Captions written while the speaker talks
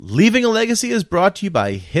Leaving a Legacy is brought to you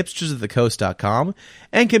by hipstersofthecoast.com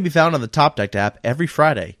and can be found on the Top Deck app every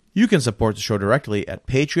Friday. You can support the show directly at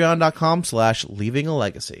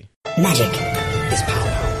patreon.com/leavingalegacy. Magic is power.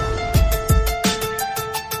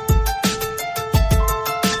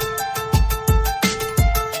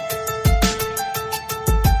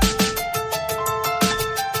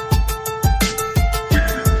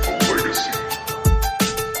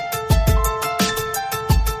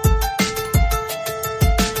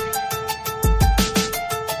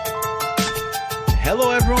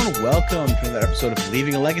 Welcome to another episode of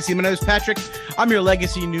Leaving a Legacy. My name is Patrick. I'm your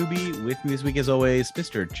legacy newbie. With me this week, as always,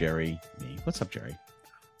 Mr. Jerry. Me. What's up, Jerry?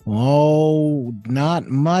 Oh, not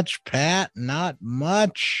much, Pat. Not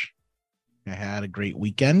much. I had a great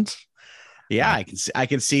weekend. Yeah, I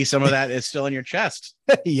can see some of that is still in your chest.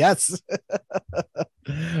 Yes.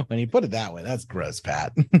 When you put it that way, that's gross,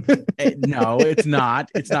 Pat. No, it's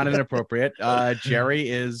not. It's not inappropriate. Jerry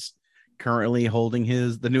is currently holding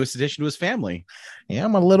the newest addition to his family. Yeah,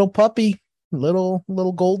 I'm a little puppy, little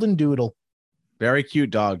golden doodle. Very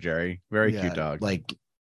cute dog, Jerry. Very cute dog. Like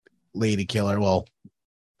lady killer. Well,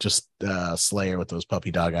 just Slayer with those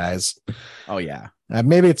puppy dog eyes. Oh yeah.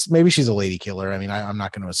 Maybe she's a lady killer. I mean, I'm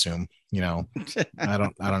not going to assume. You know, I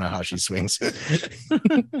don't know how she swings.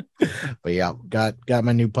 But yeah, got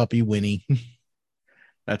my new puppy Winnie.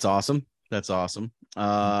 That's awesome.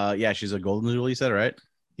 Yeah, she's a golden doodle. You said, right?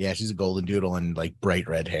 Yeah, she's a golden doodle and like bright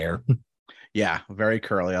red hair. Yeah, very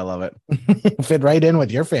curly. I love it. Fit right in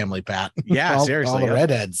with your family, Pat. Yeah, seriously. All the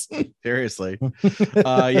redheads. Seriously.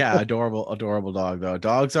 Yeah, adorable dog, though.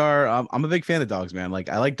 Dogs are, I'm a big fan of dogs, man. Like,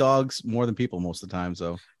 I like dogs more than people most of the time,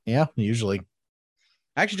 so. Yeah, usually.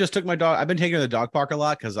 I actually just took my dog. I've been taking her to the dog park a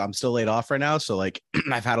lot because I'm still laid off right now. So, like,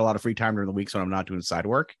 I've had a lot of free time during the weeks when I'm not doing side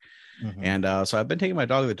work. Mm-hmm. And so I've been taking my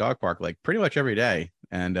dog to the dog park, like, pretty much every day.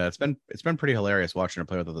 And it's been pretty hilarious watching her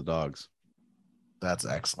play with other dogs. That's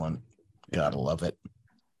excellent. Gotta love it.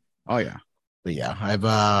 Oh yeah. But yeah, I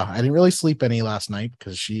didn't really sleep any last night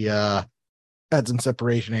because she had some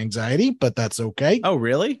separation anxiety, but that's okay. Oh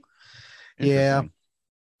really? Yeah.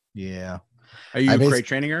 Are you crate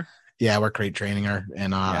training her? Yeah, we're crate training her,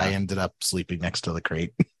 and I ended up sleeping next to the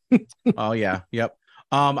crate. Oh yeah. Yep.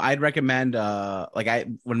 I'd recommend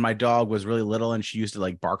when my dog was really little and she used to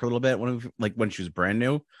like bark a little bit when she was brand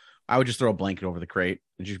new, I would just throw a blanket over the crate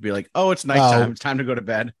and she'd be like, "Oh, it's nighttime. It's time to go to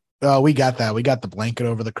bed." Oh, we got that. We got the blanket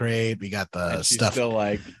over the crate. We got the stuff. Still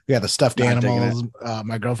like, we got the stuffed animals.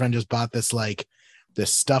 My girlfriend just bought this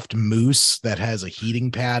stuffed moose that has a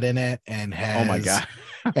heating pad in it and has, oh my God,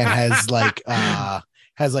 and has like a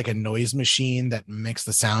noise machine that makes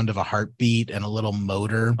the sound of a heartbeat and a little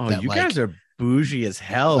motor. Oh, that, you guys are bougie as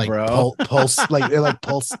hell, bro.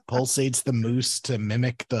 Pulsates the moose to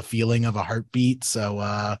mimic the feeling of a heartbeat.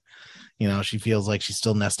 So, she feels like she's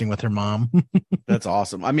still nesting with her mom. That's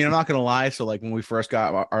awesome. I mean, I'm not going to lie. So like when we first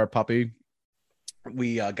got our puppy,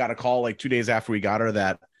 we got a call like 2 days after we got her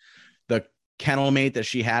that the kennel mate that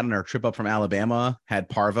she had on her trip up from Alabama had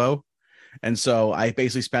parvo. And so I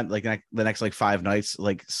basically spent like the next like 5 nights,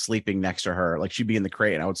 like sleeping next to her. Like she'd be in the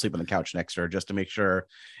crate and I would sleep on the couch next to her just to make sure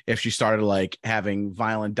if she started like having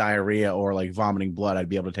violent diarrhea or like vomiting blood, I'd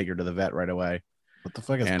be able to take her to the vet right away. What the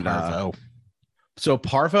fuck is parvo? So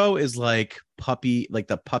parvo is like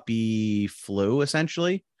the puppy flu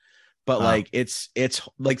essentially, but like it's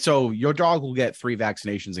like, so your dog will get 3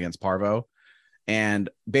 vaccinations against parvo. And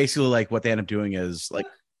basically like what they end up doing is like,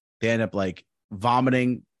 they end up like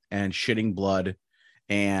vomiting and shitting blood.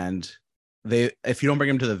 And if you don't bring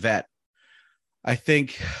them to the vet, I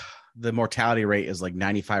think the mortality rate is like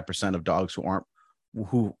 95% of dogs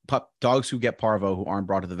dogs who get parvo who aren't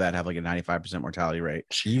brought to the vet have like a 95% mortality rate.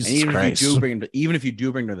 Jesus even Christ. Even if you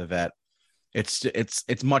do bring them to the vet,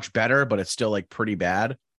 it's much better, but it's still like pretty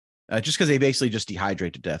bad. Just because they basically just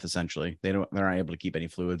dehydrate to death. Essentially, they're not able to keep any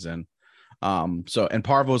fluids in. And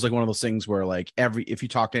parvo is like one of those things where like if you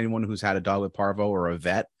talk to anyone who's had a dog with parvo or a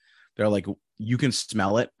vet, they're like, you can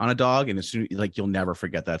smell it on a dog, and as soon like you'll never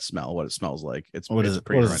forget that smell, what it smells like. What does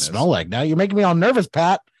it smell like? Now you're making me all nervous,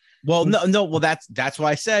 Pat. Well, no. Well, that's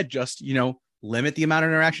why I said just, limit the amount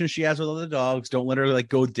of interaction she has with other dogs. Don't let her like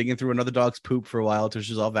go digging through another dog's poop for a while until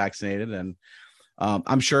she's all vaccinated. And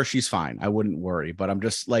I'm sure she's fine. I wouldn't worry. But I'm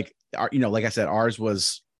just like, like I said, ours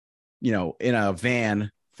was, in a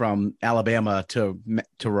van from Alabama to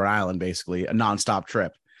Rhode Island, basically a nonstop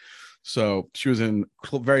trip. So she was in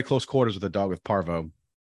very close quarters with a dog with parvo.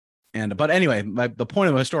 But anyway, the point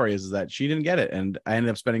of my story is that she didn't get it. And I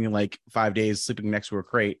ended up spending like 5 days sleeping next to her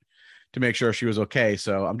crate to make sure she was okay.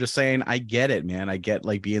 So I'm just saying, I get it, man. I get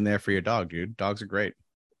like being there for your dog, dude. Dogs are great.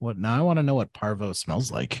 What now? I want to know what parvo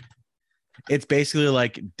smells like. It's basically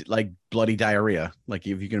like bloody diarrhea. Like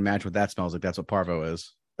if you can imagine what that smells like, that's what parvo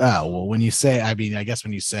is. Oh, well, when you say, I mean, I guess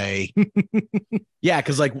when you say, Yeah,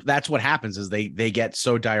 because like that's what happens is they get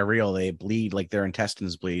so diarrheal, they bleed, like their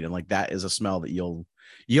intestines bleed, and like that is a smell that you'll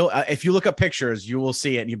if you look up pictures, you will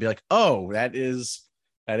see it and you'll be like, oh, that is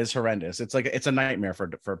horrendous. It's like it's a nightmare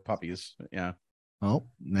for puppies. Yeah. well,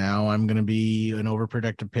 now I'm going to be an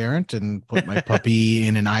overprotective parent and put my puppy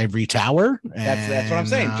in an ivory tower. That's what I'm And,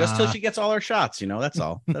 saying. Just till she gets all her shots, that's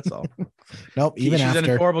all. That's all. Nope. Even She's an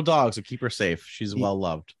after, adorable dog, so keep her safe. She's well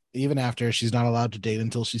loved. even after, she's not allowed to date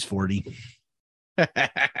until she's 40.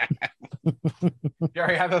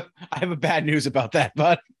 Jerry, I have a bad news about that,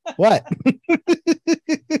 bud. What?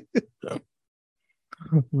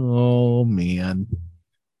 Oh man.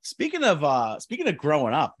 Speaking of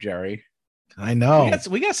growing up, Jerry, I know.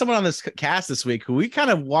 we got someone on this cast this week who we kind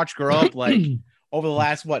of watched grow up like over the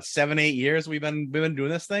last 7-8 years we've been doing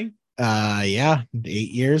this thing. Yeah, 8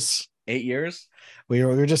 years. 8 years. We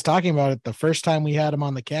were just talking about it. The first time we had him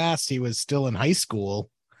on the cast, he was still in high school.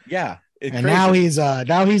 Yeah, and crazy. now he's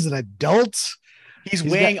an adult. He's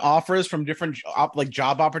weighing offers from different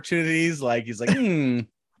job opportunities. Like he's like,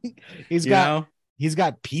 he's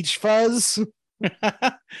got peach fuzz.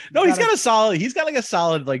 No, he's got a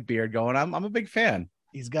solid like beard going. I'm a big fan.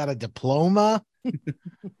 He's got a diploma.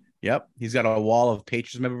 Yep, he's got a wall of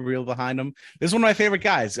Patriots memorabilia behind him. This is one of my favorite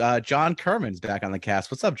guys. John Kerman's back on the cast.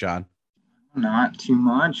 What's up, John? Not too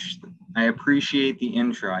much. I appreciate the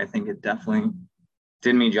intro. I think it definitely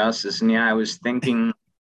did me justice. And yeah, I was thinking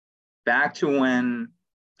back to when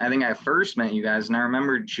I think I first met you guys, and I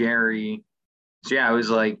remember Jerry. So yeah, I was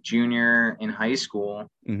like junior in high school,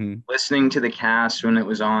 listening to the cast when it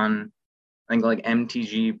was on, I think like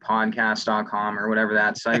mtgpodcast.com or whatever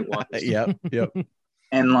that site was. Yep.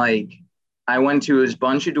 And like I went to his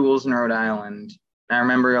bunch of duels in Rhode Island. I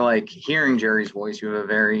remember like hearing Jerry's voice. You have a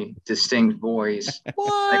very distinct voice.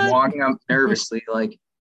 Like walking up nervously, like,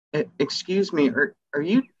 excuse me, are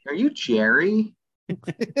you Jerry? So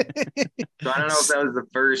I don't know if that was the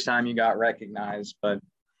first time you got recognized, but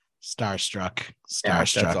starstruck. Yeah,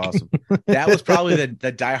 that's awesome. That was probably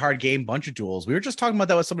the Die Hard game bunch of duels. We were just talking about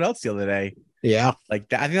that with someone else the other day. Yeah,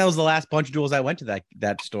 like I think that was the last bunch of duels I went to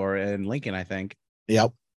that store in Lincoln, I think.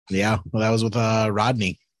 Yep. Yeah. Well, that was with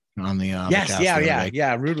Rodney on the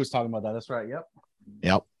yeah. Rude was talking about that. That's right.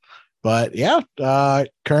 Yep. But yeah,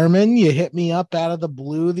 Kerman, you hit me up out of the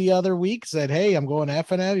blue the other week, said, hey, I'm going to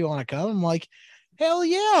F&M. You want to come? I'm like, hell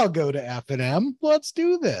yeah, I'll go to F&M. Let's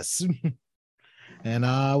do this. And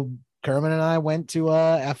Kerman and I went to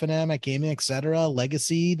F&M at Gaming, etc.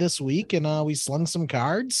 Legacy this week, and we slung some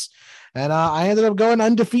cards. And I ended up going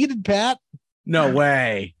undefeated, Pat. No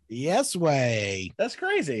way. Yes way. That's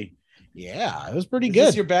crazy. Yeah, it was pretty good.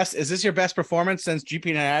 Is this your best performance since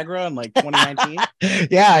GP Niagara in like 2019?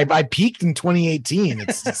 Yeah, I peaked in 2018.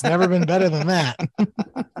 It's never been better than that.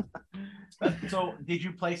 So did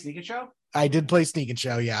you play Sneak and Show? I did play Sneak and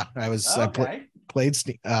Show. Yeah, I was. Okay. I played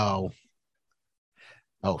Sneak. Oh,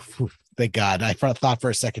 thank God. I thought for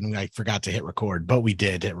a second I forgot to hit record, but we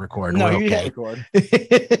did hit record. No, we're you okay. hit record.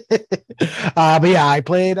 But yeah, I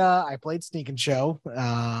played Sneak and Show.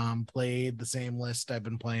 Played the same list I've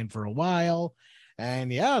been playing for a while.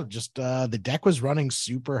 And yeah, just the deck was running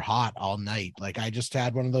super hot all night. Like I just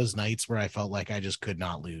had one of those nights where I felt like I just could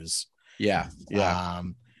not lose. Yeah.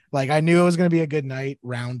 Like I knew it was going to be a good night,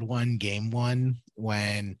 round one, game one,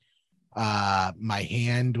 when my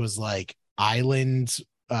hand was like island,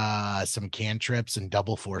 some cantrips and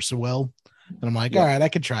double force of will. And I'm like, all right, I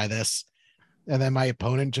could try this. And then my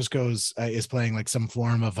opponent just goes, is playing like some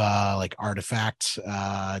form of like artifact,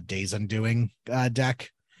 Days Undoing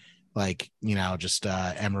deck. Like, just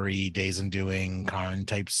Emery, Days Undoing, Karn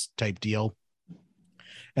type deal.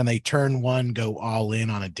 And they turn one, go all in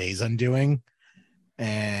on a Days Undoing.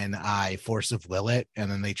 And I force of will it, and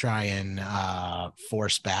then they try and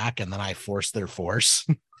force back, and then I force their force,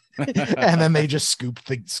 and then they just scoop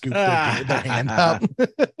their hand up.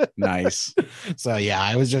 Nice. So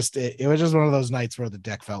yeah, it was just one of those nights where the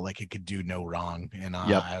deck felt like it could do no wrong, and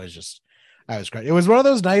I was great. It was one of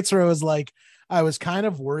those nights where it was like I was kind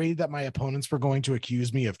of worried that my opponents were going to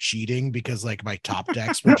accuse me of cheating because like my top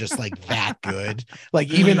decks were just like that good. Like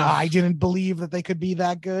even I didn't believe that they could be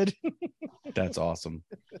that good. That's awesome.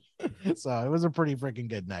 So it was a pretty freaking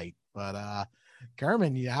good night. But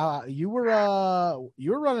Kerman, you were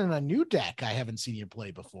running a new deck I haven't seen you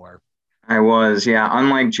play before. I was, yeah.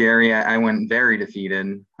 Unlike Jerry, I went very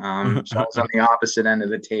defeated. So I was on the opposite end of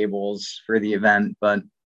the tables for the event. But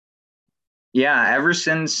yeah, ever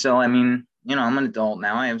since, so I mean, I'm an adult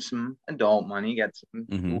now. I have some adult money. Got some.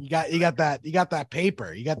 Mhm. You got that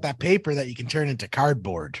paper. You got that paper that you can turn into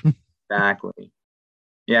cardboard. Exactly.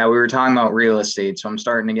 Yeah, we were talking about real estate, so I'm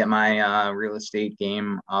starting to get my real estate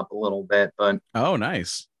game up a little bit. But Oh,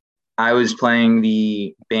 nice. I was playing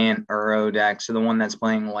the Bant Uro deck, so the one that's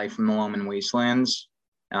playing Life from the Loam Wastelands.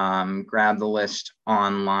 Grabbed the list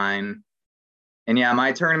online, and yeah,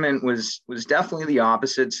 my tournament was definitely the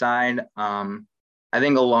opposite side. I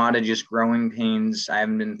think a lot of just growing pains. I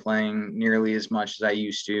haven't been playing nearly as much as I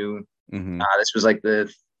used to. Hmm. This was like the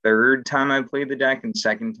third time I played the deck and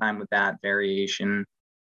second time with that variation.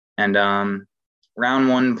 And round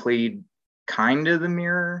one played kind of the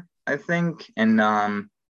mirror, I think. And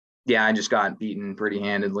yeah, I just got beaten pretty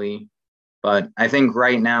handedly. But I think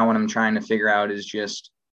right now what I'm trying to figure out is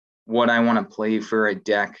just what I want to play for a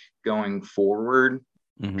deck going forward.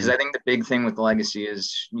 Because Hmm. I think the big thing with Legacy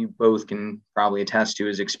is you both can probably attest to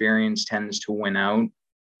is experience tends to win out.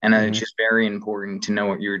 And it's Hmm. just very important to know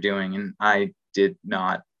what you're doing. And I did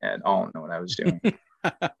not at all know what I was doing.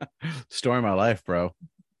 Story of my life, bro.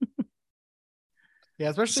 Yeah,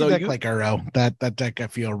 especially So deck you like Uro. That deck I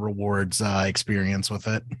feel rewards experience with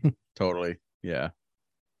it. totally, yeah.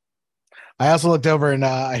 I also looked over and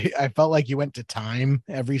I felt like you went to time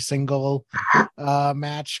every single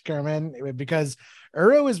match, Kerman, because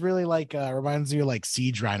Uro is really like reminds you of like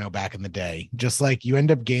Siege Rhino back in the day. Just like you end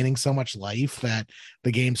up gaining so much life that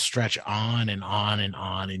the games stretch on and on and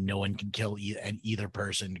on, and no one can kill either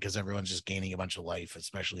person because everyone's just gaining a bunch of life,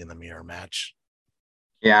 especially in the mirror match.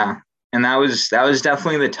 Yeah. And that was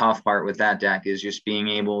definitely the tough part with that deck is just being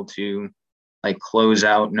able to like close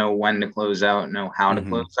out, know when to close out, know how to Hmm.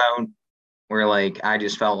 close out. Where like I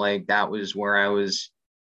just felt like that was where I was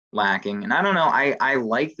lacking. And I don't know, I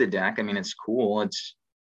like the deck. I mean, it's cool. It's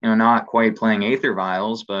not quite playing Aether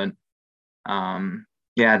Vials, but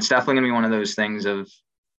yeah, it's definitely gonna be one of those things of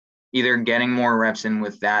either getting more reps in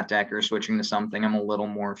with that deck or switching to something I'm a little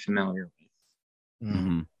more familiar with. Mm,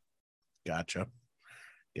 Hmm. gotcha.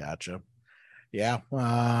 Gotcha. Yeah.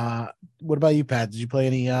 What about you, Pat? Did you play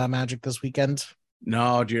any Magic this weekend?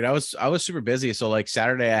 No, dude, I was super busy. So like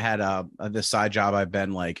Saturday, I had this side job I've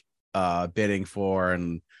been like bidding for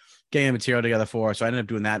and getting material together for. So I ended up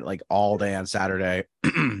doing that like all day on Saturday.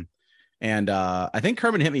 And I think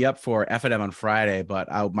Kerman hit me up for F&M on Friday, but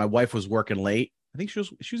my wife was working late. I think she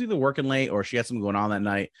was either working late or she had something going on that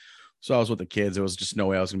night. So I was with the kids. There was just no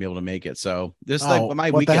way I was gonna be able to make it. So this like Oh, my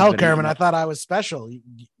what the weekend's hell, been Kerman? eaten I up. thought I was special.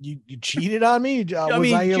 You cheated on me? I Was I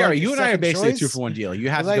mean, your Jerry, like your you and I are second basically a choice? 2-for-1 deal. You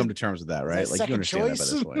have Was to I come to terms with that, was I right? Like you second understand that by choice?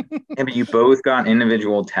 this point. Yeah, but you both got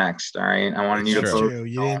individual text, all right? I wanted It's you to That's true. both true.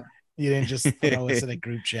 You know. didn't just throw us in a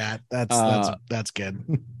group chat. That's uh that's good.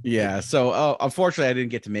 Yeah. So unfortunately I didn't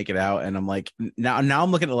get to make it out. And I'm like now I'm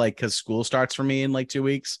looking at like because school starts for me in like 2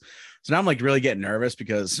 weeks. So now I'm like really getting nervous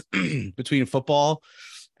because between football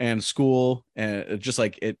and school and just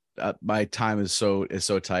like it my time is so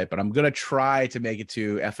tight. But I'm gonna try to make it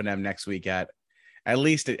to F&M next week at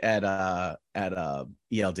least at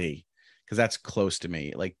ELD because that's close to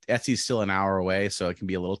me. Like Etsy's still an hour away, so it can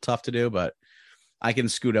be a little tough to do, but I can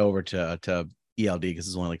scoot over to ELD because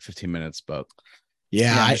it's only like 15 minutes. But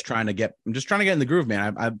Yeah, yeah, I'm just trying to get in the groove,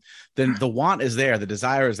 man. I then the want is there, the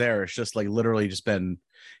desire is there. It's just like literally just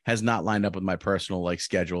has not lined up with my personal like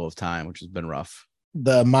schedule of time, which has been rough.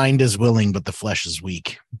 the mind is willing, but the flesh is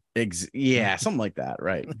weak. Yeah, something like that,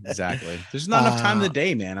 right? Exactly. There's not enough time in the uh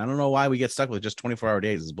day, man. I don't know why we get stuck with just 24-hour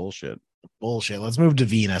days. It's bullshit. bullshit. Let's move to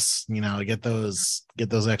Venus, get those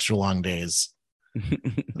extra long days.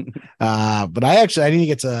 But I need to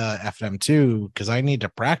get to FM too because I need to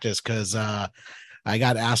practice because I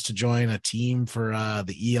got asked to join a team for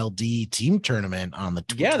the ELD team tournament on the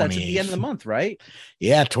Yeah, that's at the end of 28th. the month, right?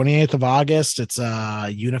 Yeah, 28th of August. It's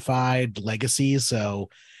unified legacy. So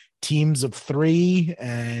teams of 3,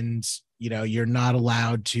 and you're not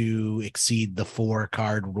allowed to exceed the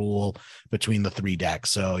 4-card rule between the 3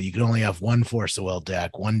 decks. So you can only have one Force of Will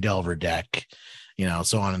deck, one Delver deck,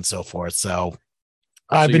 so on and so forth. So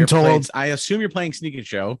I've So been you're playing. told. I assume you're playing Sneak and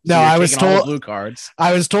Show. So No, you're I was taking all the told blue cards.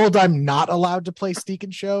 I'm not allowed to play Sneak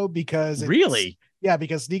and Show because Really?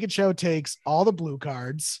 because Sneak and Show takes all the blue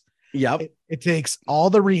cards. Yep. It takes all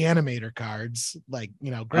the reanimator cards, like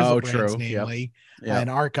Oh, Griselbrands, true. Yep. namely, Yep. and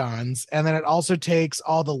Archons, and then it also takes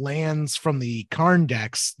all the lands from the Karn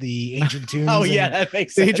decks, the Ancient Oh Tunes, yeah, and that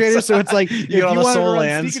makes the sense. Traders. So it's like You if got all you the wanted to soul run Sneak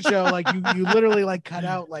lands. and Show, like you literally like cut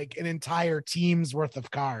out like an entire team's worth of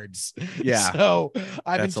cards. Yeah, So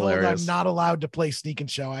I've been that's told I'm hilarious. not allowed to play Sneak and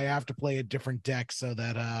Show. I have to play a different deck so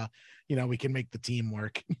that we can make the team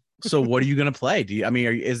work. So what are you gonna play? I mean,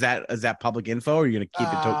 is that public info or are you gonna keep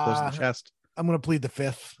it close to the chest? I'm gonna plead the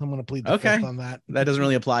fifth. I'm gonna plead the fifth on that. That doesn't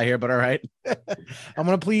really apply here, but all right. I'm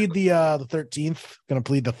gonna plead the 13th. Gonna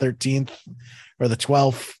plead the 13th or the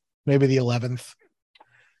 12th, maybe the 11th.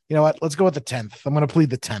 You know what? Let's go with the 10th. I'm gonna plead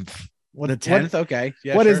the 10th. The 10th, okay.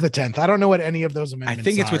 Yeah, what sure. is the 10th? I don't know what any of those amendments I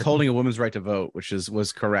think it's are. withholding a woman's right to vote, which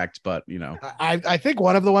was correct, but you know. I think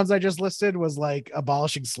one of the ones I just listed was like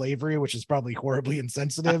abolishing slavery, which is probably horribly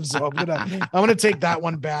insensitive. So I'm gonna take that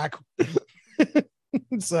one back.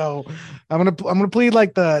 So I'm gonna plead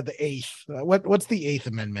like the 8th. What's the 8th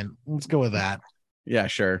amendment? Let's go with that. Yeah,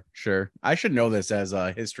 sure. I should know this as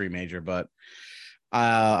a history major, but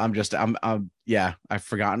I've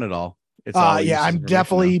forgotten it all. It's all I'm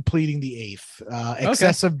definitely pleading the 8th.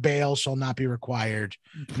 Excessive bail shall not be required,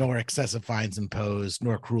 nor excessive fines imposed,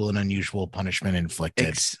 nor cruel and unusual punishment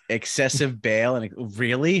inflicted. Excessive bail and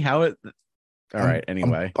really how it. All right.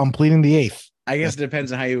 Anyway, I'm pleading the 8th. I guess it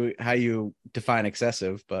depends on how you define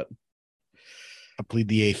excessive, but I plead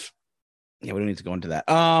the 8th. Yeah, we don't need to go into that.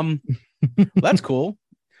 That's cool.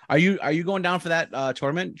 Are you going down for that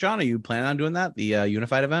tournament, John? Are you planning on doing that, the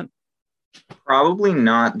Unified event? Probably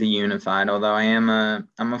not the Unified, although I'm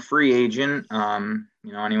a free agent.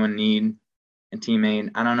 Anyone need a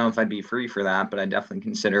teammate? I don't know if I'd be free for that, but I definitely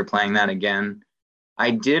consider playing that again.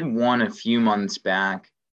 I did one a few months back,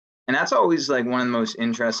 and that's always like one of the most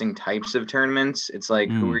interesting types of tournaments. It's like,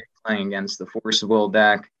 who are you playing against? The Force of Will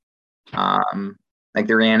deck, like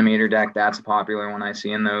the Reanimator deck. That's a popular one I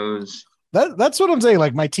see in those. That's what I'm saying.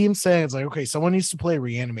 Like my team's saying, it's like, okay, someone needs to play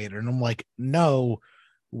Reanimator, and I'm like, no.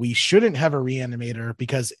 We shouldn't have a Reanimator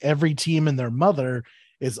because every team and their mother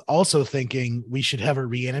is also thinking we should have a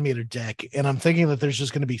Reanimator deck. And I'm thinking that there's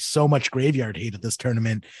just going to be so much graveyard hate at this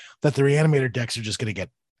tournament that the Reanimator decks are just going to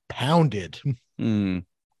get pounded. It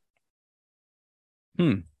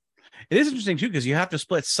is interesting too, because you have to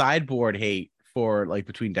split sideboard hate for like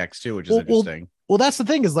between decks too, which is interesting. Well, that's the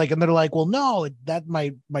thing is like, and they're like, well, no, that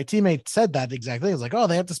my teammate said that exact thing. It's like, oh,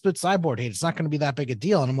 they have to split sideboard hate. It's not going to be that big a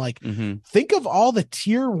deal. And I'm like, think of all the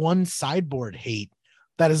tier 1 sideboard hate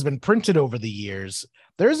that has been printed over the years.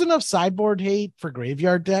 There's enough sideboard hate for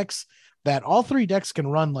graveyard decks that all 3 decks can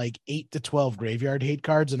run like 8 to 12 graveyard hate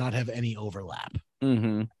cards and not have any overlap.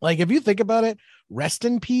 Like if you think about it, Rest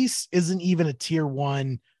in Peace isn't even a tier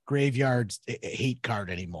 1 graveyard hate card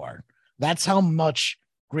anymore. That's how much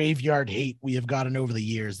graveyard hate we have gotten over the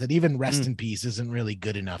years that even Rest in Peace isn't really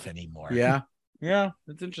good enough anymore. Yeah,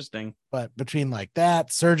 that's interesting. But between like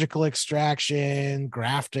that, Surgical Extraction,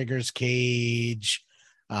 Grafdigger's Cage,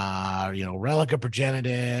 Relic of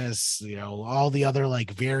Progenitus, all the other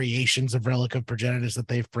like variations of Relic of Progenitus that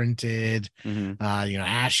they've printed,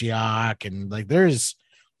 Ashiok, and like there is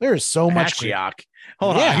so much Ashiok.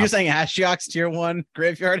 Hold on, you're saying Ashiok's tier 1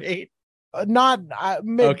 graveyard hate?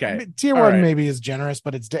 Okay. Tier 1 maybe is generous,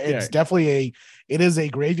 but it's definitely it is a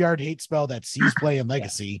graveyard hate spell that sees play in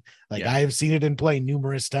Legacy. I have seen it in play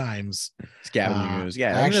numerous times. Scavenging Ooze.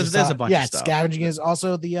 There's a bunch of stuff. Scavenging is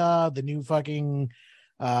also the new fucking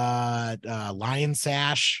Lion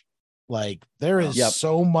Sash. Like there is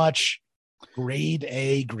so much grade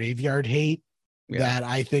A graveyard hate that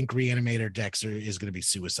I think Reanimator decks is going to be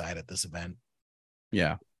suicide at this event.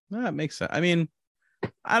 Yeah, that makes sense. I mean,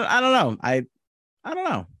 I don't know. I don't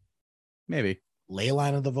know. Maybe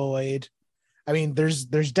Leyline of the Void. I mean, there's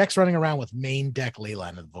decks running around with main deck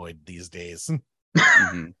Leyline of the Void these days.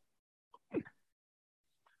 Yeah,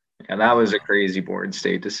 that was a crazy board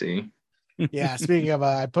state to see. Yeah, speaking of,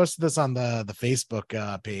 I posted this on the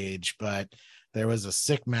Facebook page, but there was a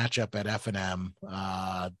sick matchup at F&M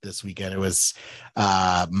this weekend. It was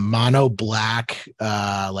mono black,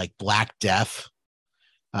 like Black Death.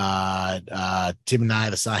 Tim and I,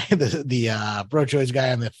 the Pro Choice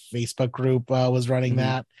guy on the Facebook group was running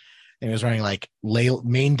that, and he was running like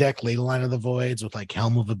main deck Leyline of the Voids with like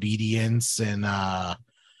Helm of Obedience and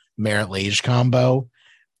Merit Lage combo.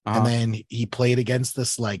 And then he played against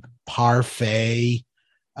this like parfait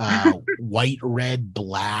white, red,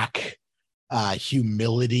 black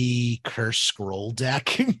humility curse scroll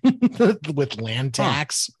deck with land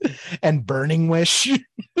tax and burning wish.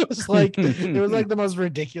 It was like the most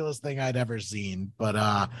ridiculous thing I'd ever seen,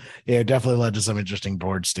 but it definitely led to some interesting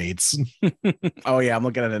board states. Oh yeah, I'm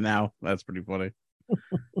looking at it now. That's pretty funny.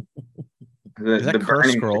 Is that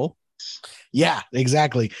curse scroll? Yeah,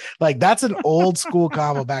 exactly. Like that's an old school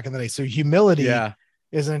combo back in the day. So humility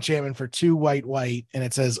is an enchantment for 2 white, and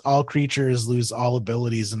it says all creatures lose all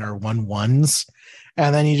abilities and are 1/1s.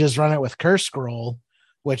 And then you just run it with Curse Scroll,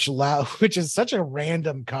 which is such a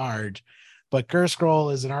random card. But Curse Scroll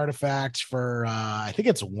is an artifact for I think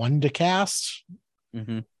it's 1 to cast.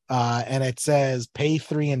 And it says pay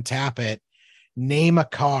 3 and tap it, name a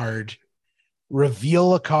card,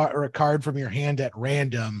 reveal a card or a card from your hand at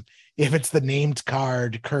random. If it's the named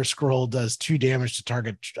card, Curse Scroll does 2 damage to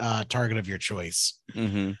target of your choice.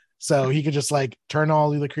 Mm-hmm. So he could just like turn all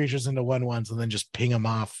the creatures into 1/1s and then just ping them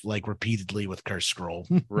off like repeatedly with Curse Scroll.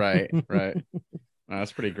 Right.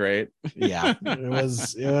 That's pretty great. Yeah, it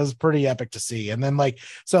was pretty epic to see. And then like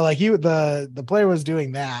the player was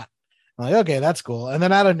doing that. I'm like, okay, that's cool. And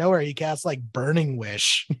then out of nowhere, he casts like Burning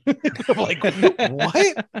Wish. Like,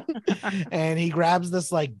 what? And he grabs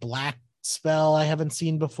this like black spell I haven't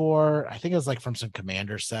seen before. I think it was like from some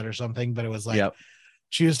commander set or something, but it was like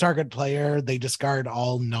choose target player. They discard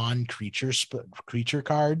all non-creature creature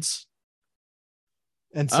cards.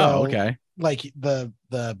 And so okay. Like the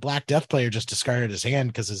Black Death player just discarded his hand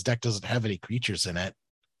because his deck doesn't have any creatures in it.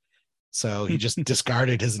 So he just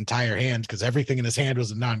discarded his entire hand because everything in his hand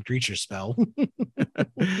was a non-creature spell.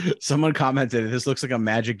 Someone commented, this looks like a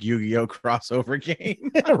Magic Yu-Gi-Oh crossover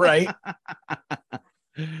game. Right.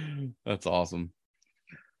 That's awesome.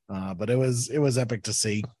 But it was epic to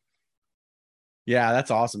see. Yeah,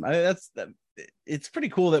 that's awesome. It's pretty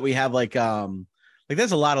cool that we have like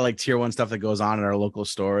there's a lot of like tier 1 stuff that goes on in our local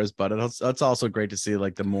stores, but it's also great to see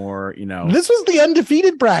like the more, this was the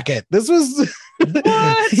undefeated bracket. This was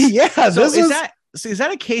what? Yeah. So is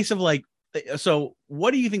that a case of like, so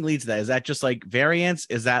what do you think leads to that? Is that just like variance?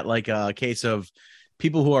 Is that like a case of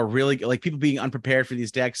people who are really like people being unprepared for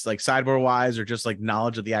these decks, like sideboard wise, or just like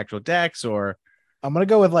knowledge of the actual decks? Or I'm gonna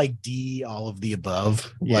go with like D, all of the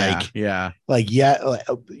above. Yeah.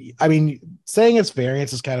 I mean, saying it's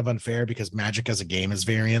variance is kind of unfair because Magic as a game is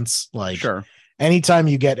variance. Like, sure, anytime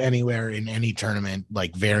you get anywhere in any tournament,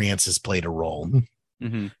 like variance has played a role.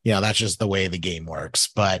 Mm-hmm. That's just the way the game works.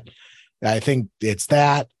 But I think it's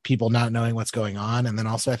that people not knowing what's going on, and then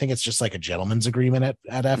also I think it's just like a gentleman's agreement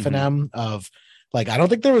at FNM of. Like, I don't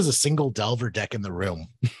think there was a single Delver deck in the room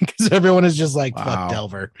because everyone is just like, fuck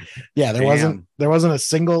Delver. Yeah, there wasn't a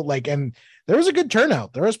single, like, and there was a good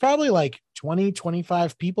turnout. There was probably like 20,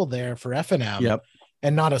 25 people there for FNM. Yep.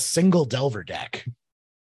 And not a single Delver deck.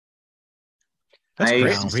 That's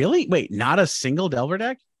great. Really? Wait, not a single Delver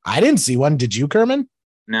deck? I didn't see one. Did you, Kerman?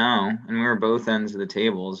 No. And we were both ends of the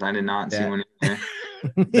tables. I did not see one either.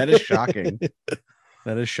 That is shocking.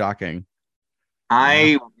 That is shocking.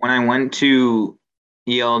 When I went to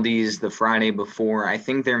ELDs the Friday before, I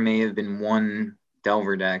think there may have been one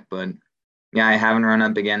Delver deck, but yeah, I haven't run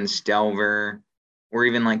up against Delver or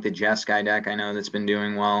even like the Jeskai deck I know that's been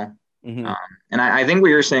doing well. Mm-hmm. And I think what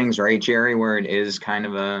you're saying is right, Jerry, where it is kind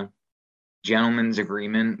of a gentleman's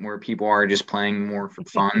agreement where people are just playing more for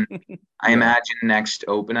fun. I imagine next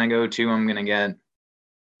open I go to, I'm going to get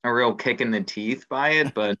a real kick in the teeth by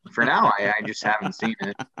it, but for now, I just haven't seen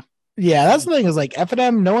it. Yeah, that's the thing is like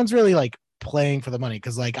FNM, no one's really like playing for the money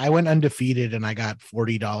because like I went undefeated and I got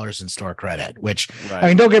 $40 in store credit, which I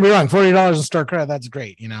mean, don't get me wrong, $40 in store credit, that's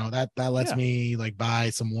great. That lets me like buy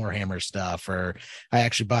some Warhammer stuff, or I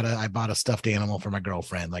bought a stuffed animal for my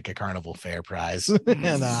girlfriend, like a carnival fair prize.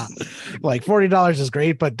 And like $40 is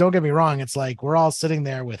great, but don't get me wrong, it's like we're all sitting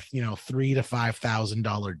there with $3,000 to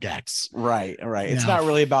 $5,000 decks. Right. It's not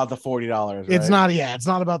really about the $40. Right? It's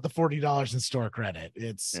not about the $40 in store credit.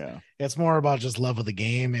 It's more about just love of the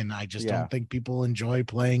game, and I just don't think people enjoy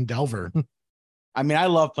playing Delver. I mean, I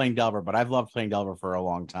love playing Delver, but I've loved playing Delver for a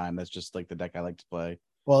long time. That's just like the deck I like to play.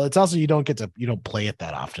 Well, it's also you don't play it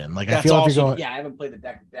that often. Like, that's I feel also, if you're going, I haven't played the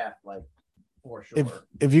deck to death, like for sure.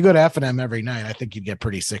 If you go to FNM every night, I think you'd get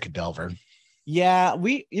pretty sick of Delver. Yeah,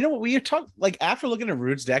 we talked like after looking at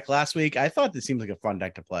Rude's deck last week, I thought this seemed like a fun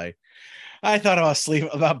deck to play. I thought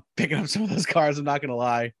about picking up some of those cards. I'm not gonna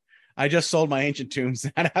lie. I just sold my Ancient Tombs.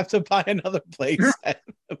 I'd have to buy another playset.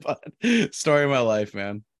 But story of my life,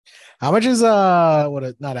 man. How much is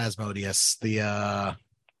not Asmodeus, the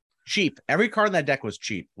cheap? Every card in that deck was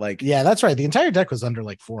cheap. Like, yeah, that's right. The entire deck was under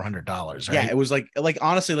like $400, right? Yeah, it was like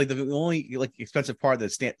honestly, like the only like expensive part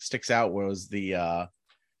that sticks out was the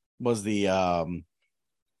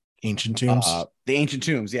Ancient Tombs. The Ancient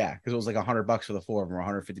Tombs, yeah, because it was like $100 for the 4 of them, or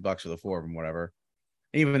 $150 for the 4 of them, whatever.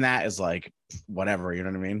 Even that is like whatever, you know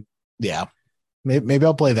what I mean? Yeah, maybe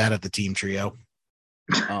I'll play that at the team trio.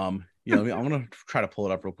 I'm gonna try to pull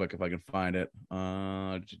it up real quick if I can find it.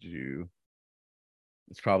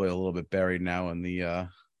 It's probably a little bit buried now in the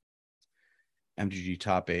MGG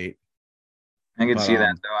top 8. I could see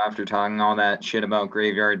that though. After talking all that shit about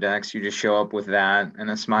graveyard decks, you just show up with that and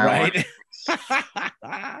a smile. Right.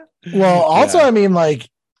 Well, also, I mean, like,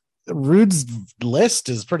 Rude's list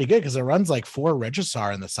is pretty good because it runs like 4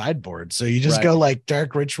 Regisar in the sideboard. So you just go like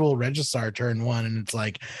Dark Ritual Regisar turn 1, and it's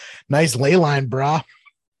like nice ley line, brah.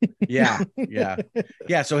 Yeah.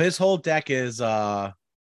 So his whole deck is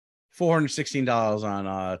 $416 on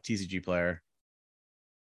TCG Player.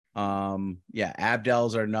 Yeah,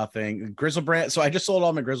 Abdels are nothing. Grizzlebrand. So I just sold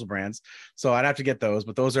all my Grizzlebrands, so I'd have to get those,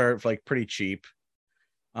 but those are like pretty cheap.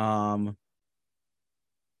 Yeah,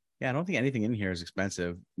 I don't think anything in here is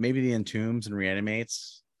expensive. Maybe the Entombs and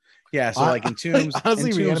Reanimates. Yeah, so like Entombs,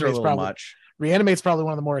 honestly, Entombs are a little probably, much. Reanimate's probably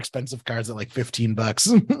one of the more expensive cards at like $15.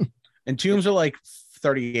 Entombs are like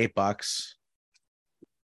 $38.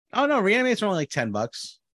 Oh no, Reanimates are only like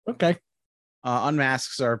 $10. Okay.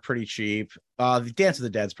 Unmasks are pretty cheap. The Dance of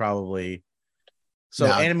the Dead's probably so.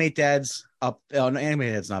 No. Animate Dead's up. Oh, no,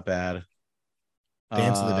 Animate Dead's not bad.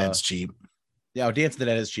 Dance of the Dead's cheap. Yeah, Dance of the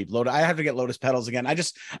Dead is cheap. I have to get Lotus Petals again.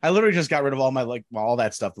 I literally just got rid of all my like all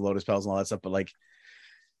that stuff, the Lotus Petals and all that stuff. But like,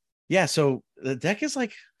 yeah. So the deck is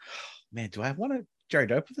like, man, do I want to, Jerry?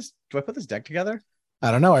 Do I put this deck together?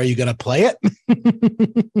 I don't know. Are you gonna play it?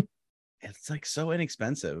 It's like so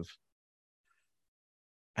inexpensive.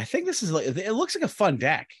 I think this is like, it looks like a fun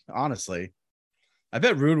deck, honestly. I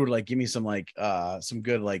bet Rude would like give me some like some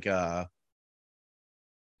good like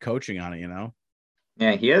coaching on it, you know?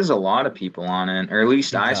 Yeah, he has a lot of people on it, or at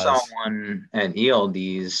least I saw does. one at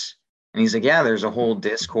ELDs, and he's like, yeah, there's a whole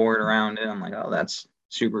Discord around it. I'm like, oh, that's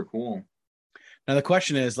super cool. Now the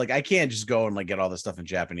question is, like, I can't just go and like get all this stuff in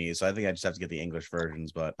Japanese, so I think I just have to get the English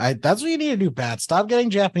versions. But That's what you need to do, Pat. Stop getting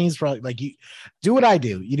Japanese for like you do what I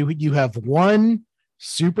do. You have one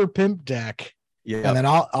super pimp deck, yeah, and then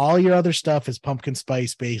all your other stuff is pumpkin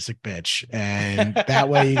spice basic bitch, and that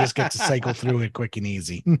way you just get to cycle through it quick and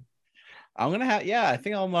easy. I'm gonna have, I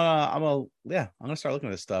think I'm gonna start looking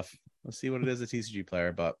at this stuff. Let's see what it is, a TCG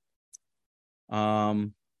Player, but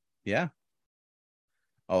yeah.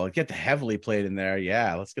 Oh, get the heavily played in there.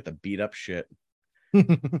 Yeah, let's get the beat up shit.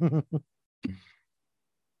 Yeah,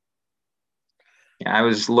 I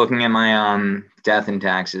was looking at my death and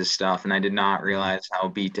taxes stuff, and I did not realize how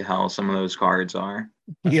beat to hell some of those cards are.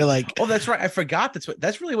 You're like, oh, that's right. I forgot.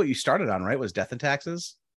 That's really what you started on, right? Was Death and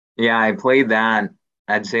Taxes? Yeah, I played that.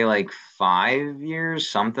 I'd say like 5 years,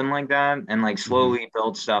 something like that, and like slowly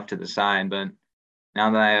built stuff to the side. But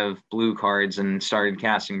now that I have blue cards and started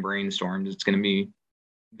casting brainstorms, it's going to be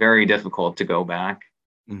very difficult to go back.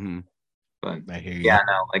 But I hear you. Yeah,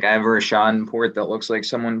 no, like I have a Rashad import that looks like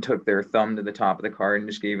someone took their thumb to the top of the card and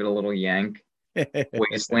just gave it a little yank.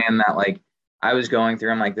 Wasteland that like I was going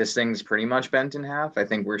through. I'm like, this thing's pretty much bent in half. I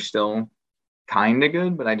think we're still kind of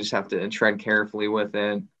good, but I just have to tread carefully with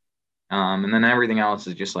it. And then everything else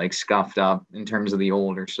is just like scuffed up in terms of the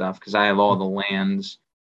older stuff because I have all the lands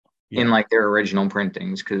in like their original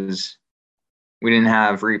printings because we didn't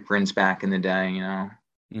have reprints back in the day, you know.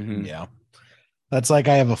 Yeah. That's like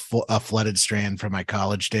I have a flooded strand from my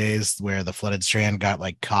college days where the flooded strand got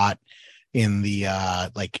like caught in the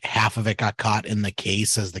like half of it got caught in the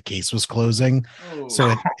case as the case was closing. Oh.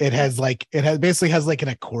 So it basically has like an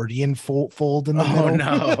accordion fold in the middle.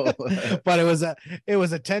 No. But it was a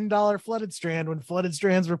 $10 flooded strand when flooded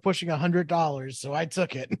strands were pushing $100. So I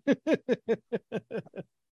took it.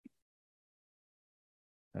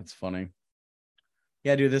 That's funny.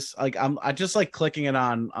 Yeah, dude, this like I just like clicking it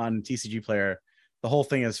on TCG Player. The whole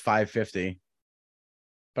thing is $550.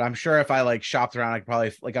 But I'm sure if I like shopped around, I could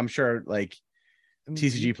probably like I'm sure like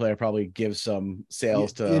TCG Player probably gives some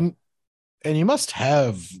sales to. And you must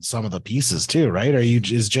have some of the pieces too, right?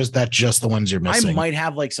 Is just the ones you're missing? I might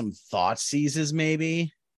have like some thought seizes,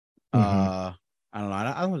 maybe. I don't know.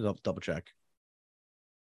 I want to double check.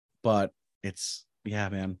 But it's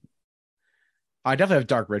man. I definitely have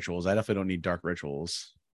dark rituals. I definitely don't need dark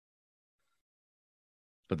rituals.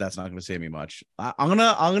 But that's not going to save me much. I'm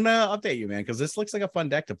gonna update you, man, because this looks like a fun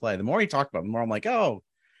deck to play. The more you talk about it, the more I'm like, oh,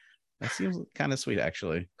 that seems kind of sweet,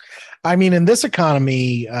 actually. I mean, in this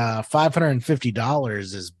economy, $550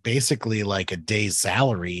 is basically like a day's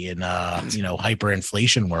salary in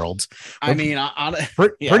hyperinflation world. I mean,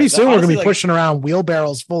 pretty soon we're gonna be pushing around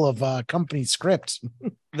wheelbarrows full of company scripts.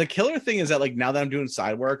 The killer thing is that like now that I'm doing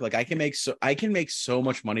side work, like I can make so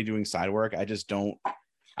much money doing side work.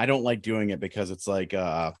 I don't like doing it because it's like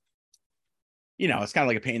it's kind of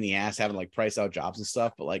like a pain in the ass having like price out jobs and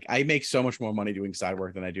stuff, but like I make so much more money doing side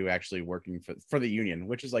work than I do actually working for the union,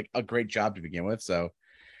 which is like a great job to begin with. So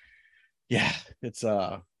yeah, it's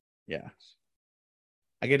I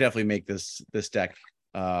could definitely make this deck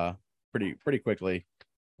pretty quickly.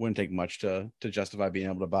 Wouldn't take much to justify being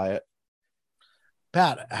able to buy it.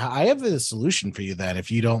 Pat, I have a solution for you then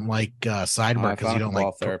if you don't like side work because you don't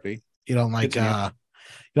like therapy. You don't like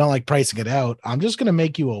pricing it out. I'm just gonna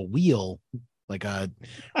make you a wheel, like a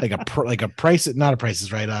price, not a Price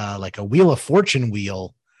is Right, like a Wheel of Fortune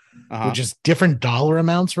wheel, with just different dollar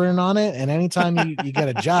amounts written on it. And anytime you get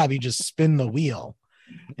a job, you just spin the wheel,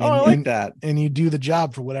 Oh, I like that. And you do the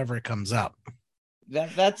job for whatever it comes up.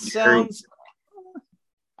 That sounds.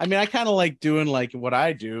 I mean, I kind of like doing like what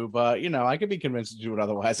I do, but I could be convinced to do it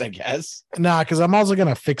otherwise, I guess. Nah, because I'm also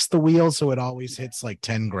gonna fix the wheel so it always hits like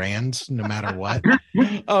 10 grand no matter what.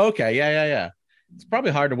 Oh, okay. Yeah. It's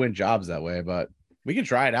probably hard to win jobs that way, but we can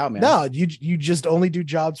try it out, man. No, you just only do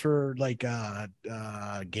jobs for like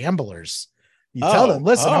gamblers. You tell them,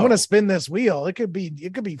 listen, I'm gonna spin this wheel. It could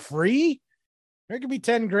be free, or it could be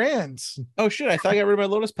 10 grand. Oh shit! I thought I got rid of my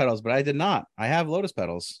Lotus pedals, but I did not. I have Lotus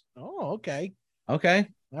pedals. Oh, okay. Okay.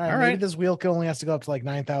 All right. Maybe this wheel only has to go up to like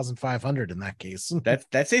 9,500 in that case.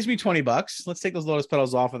 That saves me $20. Let's take those Lotus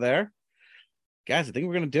pedals off of there. Guys, I think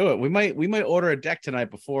we're gonna do it. We might order a deck tonight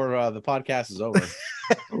before the podcast is over.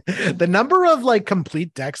 The number of like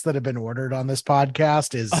complete decks that have been ordered on this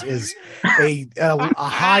podcast is a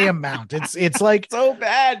high amount. It's like so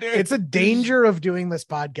bad, dude. It's a danger of doing this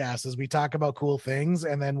podcast as we talk about cool things,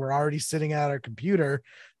 and then we're already sitting at our computer.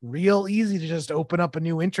 Real easy to just open up a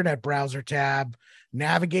new internet browser tab,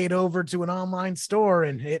 navigate over to an online store,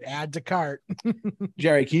 and hit add to cart.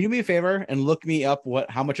 Jerry, can you do me a favor and look me up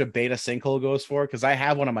how much a beta sinkhole goes for? Because I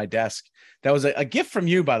have one on my desk. That was a gift from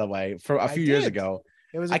you, by the way, for a few years ago.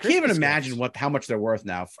 It was. I can't even imagine how much they're worth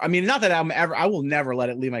now. I mean, not that I will never let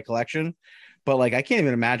it leave my collection, but like I can't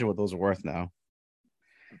even imagine what those are worth now.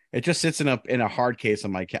 It just sits in a hard case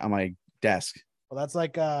on my desk. Well, that's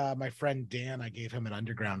like my friend Dan. I gave him an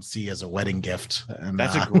Underground Sea as a wedding gift. And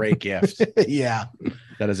that's a great gift. Yeah.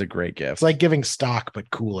 That is a great gift. It's like giving stock,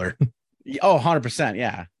 but cooler. Oh, 100%.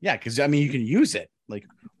 Yeah. Yeah. Because, I mean, you can use it. Like,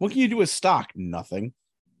 what can you do with stock? Nothing.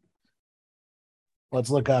 Let's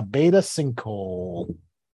look up Beta Sinkhole.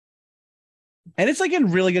 And it's like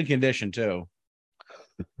in really good condition, too.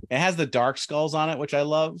 It has the dark skulls on it, which I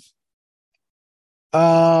love.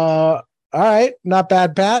 All right. Not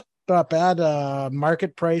bad, Pat. Not bad.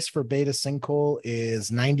 Market price for Beta Sinkhole is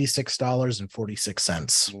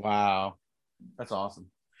 $96.46. Wow, that's awesome.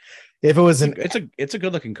 If it was it's a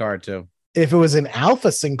good looking card too. If it was an Alpha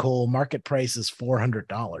Sinkhole, market price is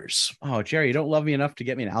 $400. Oh, Jerry, you don't love me enough to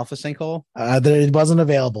get me an Alpha Sinkhole? It wasn't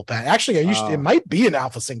available, Pat. Actually, it might be an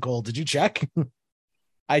Alpha Sinkhole. Did you check?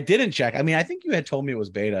 I didn't check. I mean, I think you had told me it was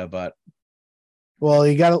beta, but. Well,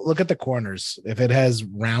 you got to look at the corners. If it has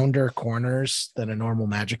rounder corners than a normal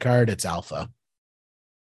Magic card, it's Alpha.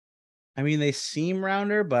 I mean, they seem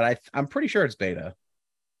rounder, but I'm pretty sure it's beta.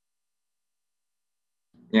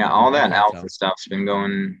 Yeah, all that Alpha stuff's been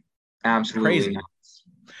going absolutely crazy. Nuts.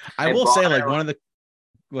 I will say, like,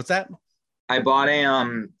 what's that? I bought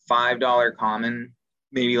a $5 common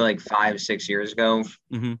maybe like 5-6 years ago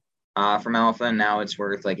from Alpha, and now it's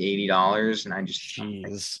worth like $80, and I just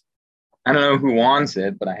jeez. I don't know who wants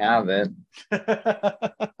it, but I have it.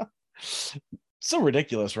 So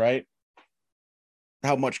ridiculous, right?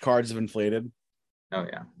 How much cards have inflated. Oh,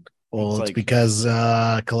 yeah. Well, it's because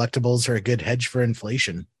collectibles are a good hedge for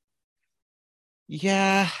inflation.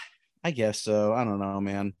 Yeah, I guess so. I don't know,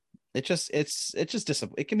 man. It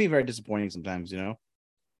can be very disappointing sometimes,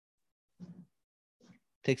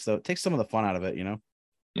 Takes some of the fun out of it,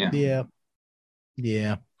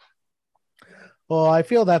 Yeah. Well, I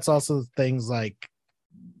feel that's also things like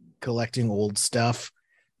collecting old stuff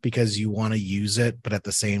because you want to use it, but at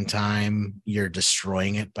the same time, you're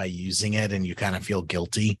destroying it by using it, and you kind of feel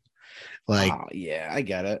guilty. Like, yeah, I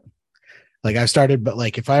get it. Like I've started, but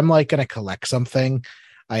like if I'm like going to collect something,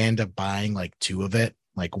 I end up buying like 2 of it,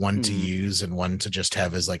 like one to use and one to just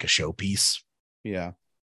have as like a showpiece. Yeah.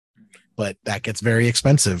 But that gets very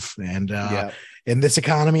expensive. And in this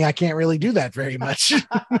economy, I can't really do that very much.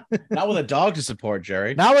 Not with a dog to support,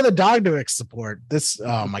 Jerry. Not with a dog to support.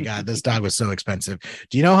 Oh my God, this dog was so expensive.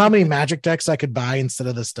 Do you know how many Magic decks I could buy instead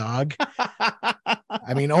of this dog?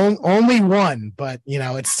 I mean, only one, but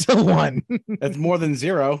it's still one. That's more than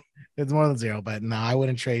 0. It's more than 0, but no, I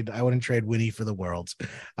wouldn't trade Winnie for the world.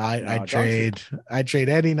 I'd trade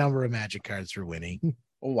any number of Magic cards for Winnie.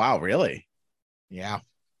 Oh wow, really? Yeah.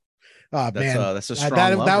 Oh that's man, that's a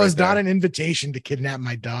strong that was not an invitation to kidnap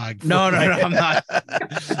my dog. No, I'm not.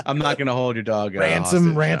 I'm not going to hold your dog.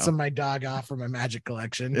 Ransom my dog off for my Magic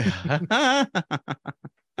collection.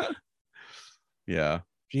 Yeah.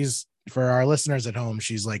 She's, for our listeners at home,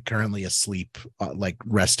 she's like currently asleep, like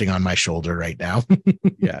resting on my shoulder right now.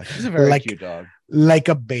 Yeah, she's a very cute dog, like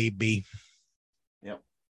a baby.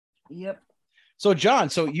 Yep. So John,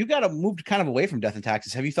 you got to move kind of away from Death and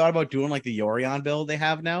Taxes. Have you thought about doing like the Yorion build they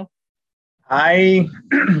have now? I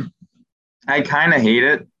kind of hate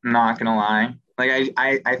it. I'm not gonna lie. Like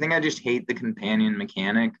I think I just hate the companion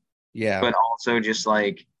mechanic. Yeah. But also just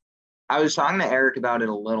like I was talking to Eric about it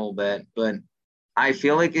a little bit, but I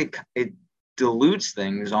feel like it dilutes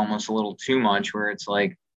things almost a little too much, where it's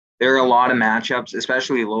like there are a lot of matchups,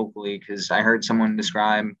 especially locally, because I heard someone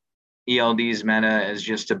describe ELD's meta as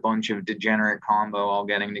just a bunch of degenerate combo all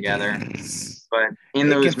getting together. But in It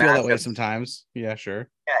those can feel that way matchups, sometimes. Yeah, sure.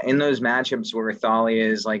 yeah, in those matchups where Thalia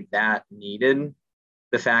is like that needed,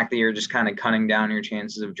 the fact that you're just kind of cutting down your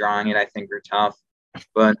chances of drawing it, I think, are tough.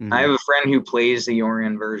 But I have a friend who plays the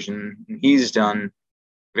Orion version, and he's done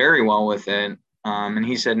very well with it. And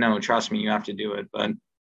he said, no, trust me, you have to do it. But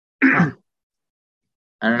I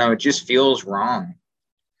don't know, it just feels wrong.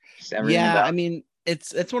 Just everything Yeah, about I mean,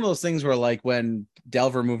 it's one of those things where like when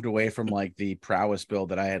Delver moved away from like the prowess build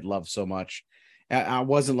that I had loved so much, I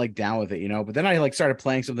wasn't like down with it, you know. But then I like started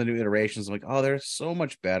playing some of the new iterations. I'm like, oh, they're so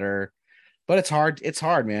much better. But it's hard. It's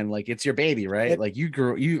hard, man. Like it's your baby, right? Like you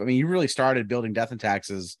grew. I mean, you really started building Death and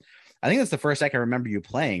Taxes. I think that's the first deck I remember you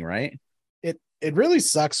playing, right? It really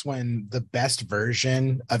sucks when the best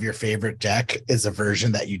version of your favorite deck is a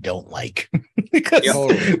version that you don't like. Because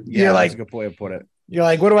Totally. Yeah, you're that's like, a good way to put it. you're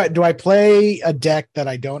like, what do I play a deck that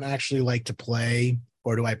I don't actually like to play,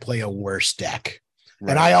 or do I play a worse deck?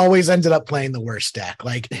 And I always ended up playing the worst deck.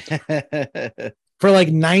 Like for like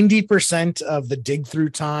 90% of the dig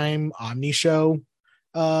through time Omni show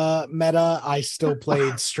meta, I still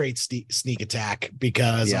played straight sneak attack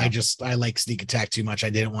because Yeah. I like sneak attack too much. I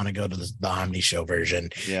didn't want to go to the Omni show version,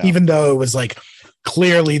 Yeah. even though it was like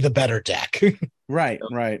clearly the better deck. Right.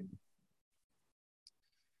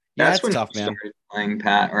 Yeah, that's it's when tough, you man. started playing,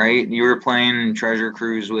 Pat, right? You were playing Treasure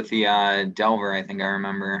Cruise with the Delver, I think I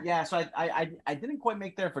remember. Yeah, so I didn't quite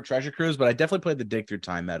make there for Treasure Cruise, but I definitely played the Dig Through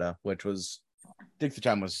Time meta, which was Dig Through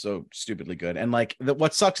Time was so stupidly good. And like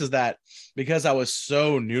what sucks is that because I was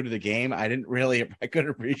so new to the game, I couldn't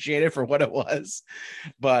appreciate it for what it was.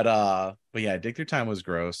 But yeah, Dig Through Time was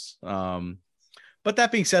gross. But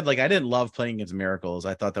that being said, like I didn't love playing against Miracles.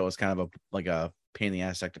 I thought that was kind of a pain in the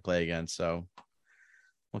ass deck to play against. So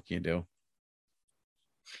what can you do?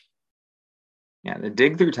 Yeah, the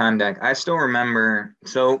Dig Through Time deck. I still remember.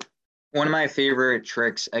 So one of my favorite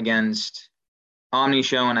tricks against Omni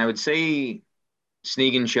Show, and I would say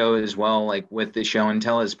Sneak and Show as well, like with the Show and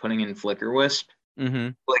Tell, is putting in Flicker Wisp.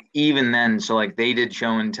 Like even then, so like they did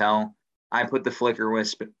Show and Tell. I put the Flicker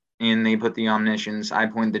Wisp in, they put the Omniscience. I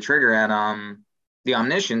point the trigger at the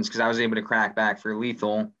Omniscience because I was able to crack back for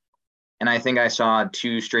lethal. And I think I saw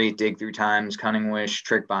 2 straight Dig Through Times, Cunning Wish,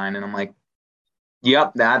 Trick Bind, and I'm like,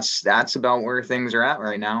 yep, that's about where things are at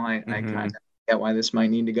right now. I kind of get why this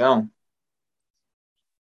might need to go.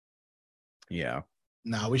 Yeah.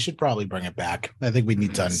 No, we should probably bring it back. I think we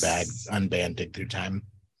need to unban Dig Through Time.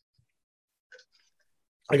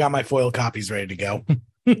 I got my foil copies ready to go.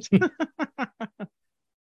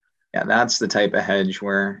 Yeah, that's the type of hedge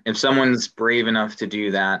where if someone's brave enough to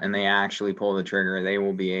do that and they actually pull the trigger, they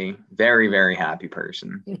will be a very, very happy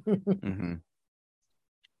person.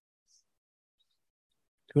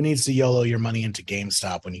 Who needs to YOLO your money into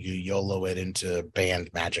GameStop when you YOLO it into banned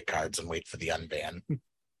Magic cards and wait for the unban?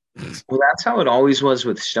 Well, that's how it always was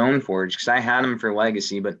with Stoneforge, because I had them for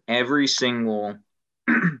Legacy, but every single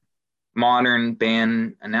modern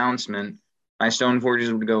ban announcement, my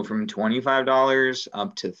Stoneforges would go from $25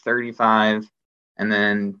 up to $35 and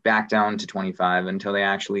then back down to $25 until they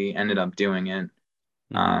actually ended up doing it.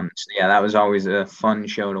 So yeah, that was always a fun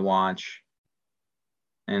show to watch.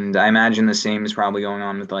 And I imagine the same is probably going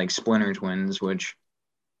on with like Splinter Twins, which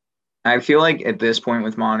I feel like at this point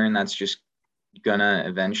with Modern, that's just gonna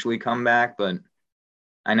eventually come back. But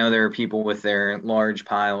I know there are people with their large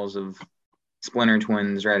piles of Splinter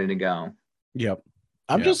Twins ready to go. Yep.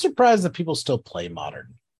 I'm just surprised that people still play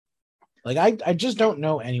Modern. Like I just don't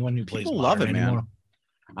know anyone who plays People Modern love it, anymore. man.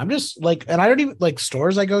 I'm just like, and I don't even like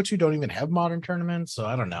stores I go to don't even have Modern tournaments, so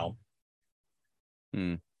I don't know.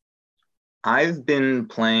 I've been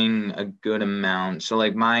playing a good amount. So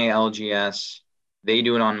like my LGS, they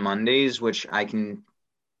do it on Mondays, which I can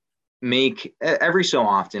make every so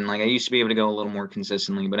often. Like I used to be able to go a little more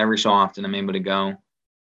consistently, but every so often I'm able to go.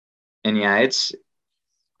 And yeah,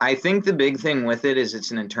 I think the big thing with it is it's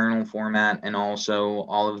an internal format and also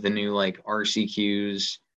all of the new like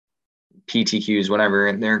RCQs, PTQs,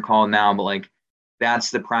 whatever they're called now, but like that's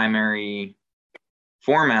the primary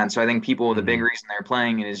format. So I think people, the big reason they're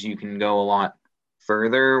playing it is you can go a lot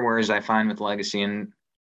further. Whereas I find with Legacy, and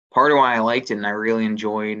part of why I liked it and I really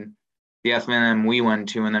enjoyed the FNM we went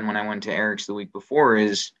to, and then when I went to Eric's the week before,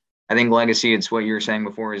 is I think Legacy, it's what you were saying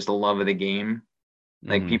before, is the love of the game.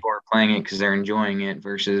 Like people are playing it because they're enjoying it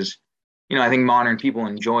versus, I think modern people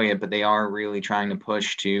enjoy it, but they are really trying to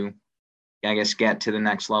push to, I guess, get to the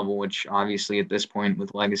next level, which obviously at this point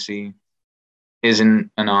with Legacy isn't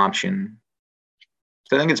an option.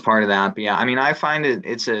 So I think it's part of that. But yeah, I mean, I find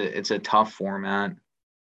it's a tough format,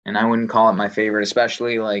 and I wouldn't call it my favorite,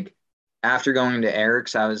 especially like after going to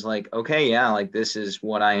Eric's, I was like, okay, yeah, like this is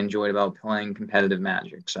what I enjoyed about playing competitive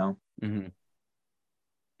Magic. So Mm-hmm.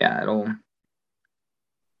 yeah, it'll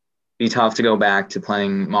be tough to go back to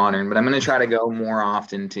playing modern, but I'm going to try to go more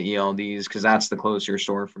often to ELDs because that's the closer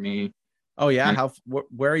store for me. Oh yeah, And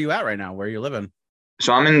where are you at right now? Where are you living?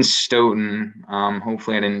 so I'm in Stoughton.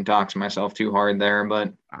 Hopefully I didn't dox myself too hard there,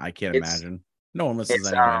 but I can't it's imagine. No one listens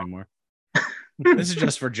it's anyway anymore. This is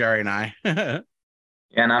just for Jerry and I.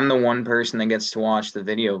 and I'm the one person that gets to watch the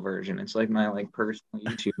video version. It's like my like personal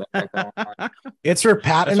YouTube that I go on. It's for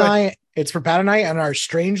Pat That's and why I. It's for Pat and I and our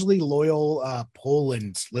strangely loyal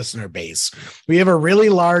Poland listener base. We have a really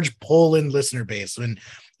large Poland listener base, and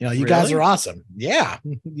you guys really? are awesome. Yeah,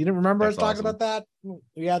 you didn't remember us That's talking awesome. about that?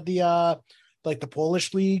 We had the like the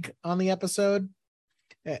Polish league on the episode.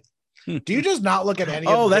 Do you just not look at any?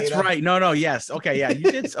 Oh, of the that's data? right. No, yes. Okay, yeah,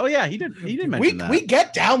 you did. Oh, yeah, he did. He did mention that. We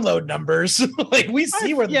get download numbers. Like we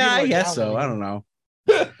see where the Yeah, people I are guess so. I downloading.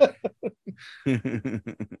 don't know.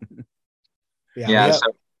 Yeah, we Yeah, have. so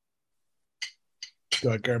Go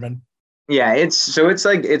ahead, Kerman. yeah, it's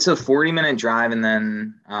like it's a 40-minute drive and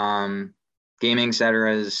then gaming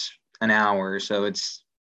cetera is an hour. So it's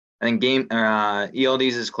I think game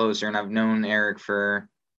ELDs is closer and I've known Eric for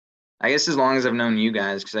I guess as long as I've known you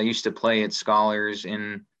guys because I used to play at Scholars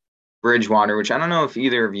in Bridgewater, which I don't know if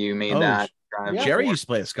either of you made Oh, that drive yeah. Jerry before. used to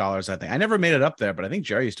play at Scholars. I think I never made it up there, but I think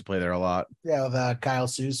Jerry used to play there a lot. Yeah, Kyle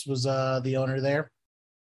Seuss was the owner there.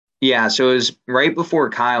 Yeah, so it was right before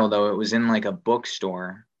Kyle though. It was in like a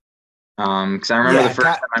bookstore. Because I remember the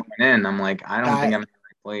first time I went in, I'm like, I don't think I'm in the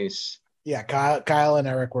right place. Yeah, Kyle and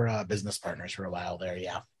Eric were business partners for a while there.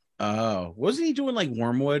 Yeah. Oh, wasn't he doing like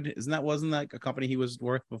Wormwood? Wasn't that a company he was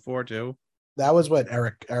worth before too? That was what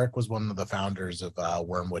Eric was one of the founders of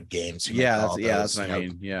Wormwood Games. That's what I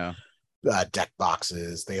mean. Yeah. Deck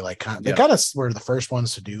boxes. They like they Yeah. kind of were the first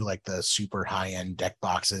ones to do like the super high end deck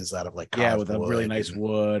boxes out of like with a really nice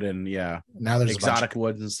wood and now there's exotic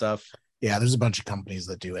woods and stuff. Yeah, there's a bunch of companies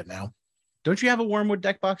that do it now. Don't you have a Wormwood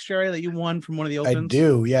deck box, Jerry, that you won from one of the opens? I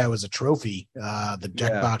do. Yeah, it was a trophy. The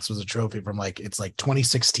deck box was a trophy from it's like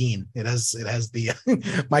 2016. It has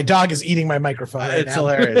the my dog is eating my microphone. It's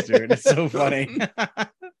hilarious, dude. It's so funny.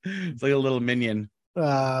 It's like a little minion.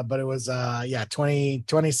 But it was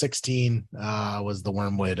 2016 was the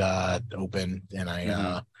Wormwood open, and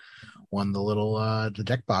I won the little the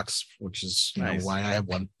deck box, which is nice. Why I have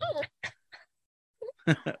one.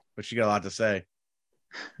 But she got a lot to say.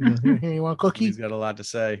 You want a cookie? He's got a lot to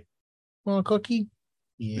say. Want a cookie?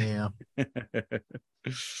 Yeah.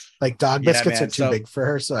 Like dog biscuits are too big for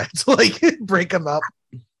her, so I have to like break them up.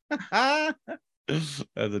 That's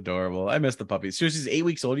adorable. I miss the puppies. She's 8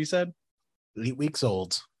 weeks old, you said? 8 weeks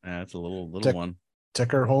old. That's a little one.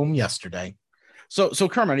 Took her home yesterday. So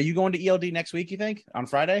Kerman, are you going to ELD next week, you think? On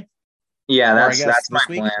Friday? Yeah, that's my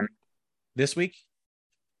plan. This week?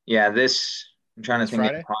 Yeah, I'm trying to think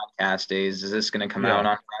Friday? Of podcast days. Is this going to come out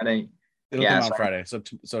on Friday? It'll come out on Friday.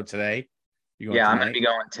 So today? I'm going to be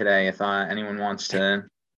going today if anyone wants to.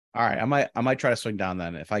 All right, I might try to swing down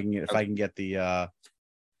then if I can get the I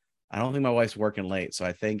don't think my wife's working late, so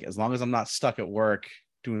I think as long as I'm not stuck at work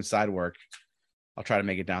doing side work, I'll try to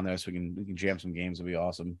make it down there so we can jam some games. It'll be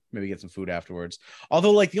awesome. Maybe get some food afterwards.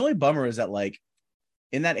 Although like the only bummer is that like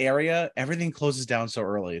in that area, everything closes down so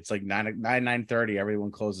early. It's like 9:30.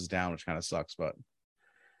 Everyone closes down, which kind of sucks. But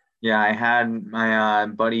yeah, I had my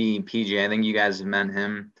buddy PJ. I think you guys have met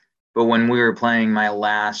him. But when we were playing, my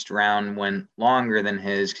last round went longer than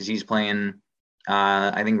his because he's playing.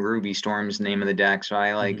 I think Ruby Storm's the name of the deck. So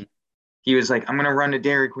I he was like, "I'm gonna run to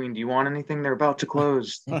Dairy Queen. Do you want anything? They're about to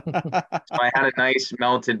close." So I had a nice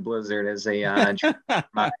melted blizzard as a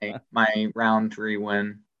my round 3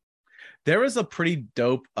 win. There was a pretty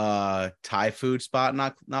dope Thai food spot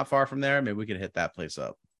not far from there. Maybe we could hit that place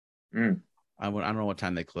up. I don't know what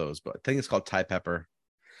time they close, but I think it's called Thai Pepper.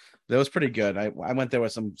 That was pretty good. I went there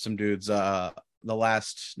with some dudes. Not the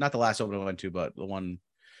last open I went to, but the one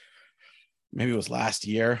maybe it was last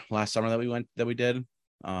summer that we did.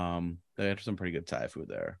 They had some pretty good Thai food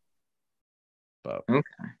there. But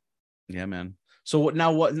okay, yeah, man. So what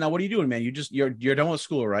are you doing, man? You're done with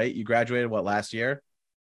school, right? You graduated last year?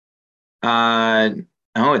 No,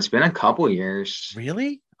 it's been a couple years.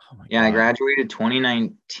 Really? Oh my God. I graduated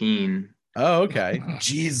 2019. Oh, okay.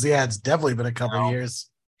 Jeez, yeah, it's definitely been a couple years.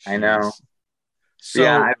 I know. So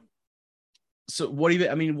yeah. So what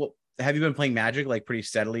have you been playing Magic like pretty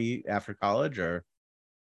steadily after college or?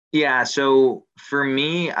 Yeah, so for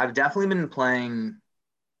me, I've definitely been playing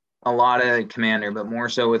a lot of Commander, but more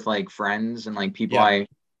so with like friends and like people Yeah. I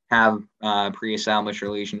have pre-established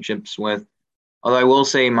relationships with. Although I will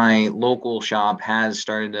say my local shop has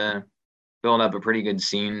started to build up a pretty good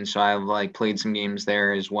scene, so I've like played some games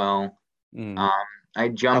there as well. Mm. Um, I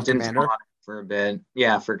Of jumped into Commander. Modern for a bit,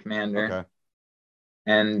 yeah, for Commander, Okay.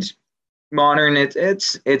 and Modern.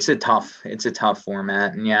 It's a tough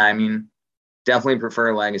format, and yeah, I mean, definitely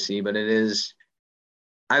prefer Legacy, but it is.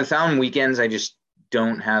 I've found weekends I just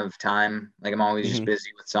don't have time. Like I'm always just Mhm. busy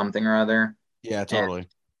with something or other. Yeah, And totally.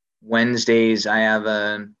 Wednesdays I have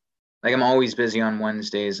a like I'm always busy on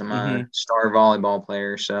Wednesdays. I'm a Hmm. star volleyball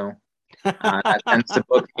player, so that tends to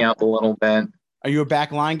book me up a little bit. Are you a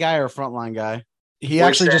back line guy or a front line guy? He What's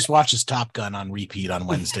actually that? just watches Top Gun on repeat on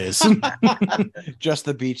Wednesdays. Just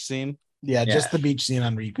the beach scene. Yeah, Yeah. just the beach scene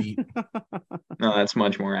on repeat. No, that's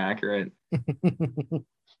much more accurate.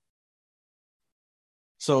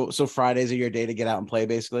 So Fridays are your day to get out and play,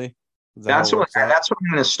 basically. Is that how it works out? That's what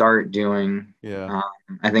I'm going to start doing. Yeah.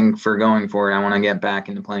 I think for going forward, I want to get back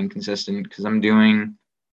into playing consistent because I'm doing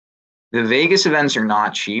the Vegas events are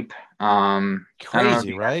not cheap. I don't know if Crazy,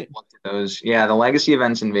 you guys right? have looked at those. Yeah, the legacy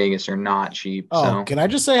events in Vegas are not cheap. Oh, So can I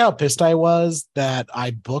just say how pissed I was that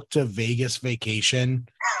I booked a Vegas vacation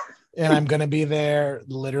and I'm going to be there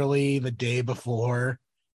literally the day before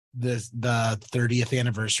the 30th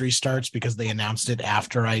anniversary starts because they announced it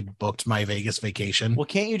after I booked my Vegas vacation. Well,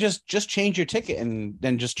 can't you just change your ticket and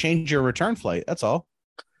then just change your return flight? That's all.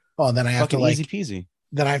 Oh, then I have to Fucking like easy peasy.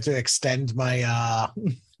 then I have to extend my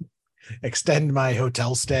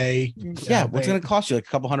hotel stay. Yeah, what's it gonna cost you? Like a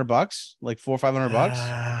couple $100, like $400 or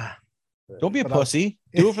 $500? Don't be a but I'll- pussy.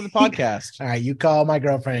 Do it for the podcast. All right, you call my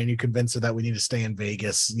girlfriend and you convince her that we need to stay in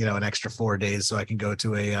Vegas, an extra 4 days so I can go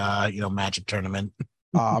to a magic tournament.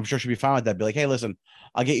 I'm sure she'll be fine with that. Be like, hey, listen,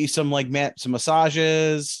 I'll get you some some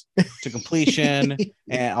massages to completion,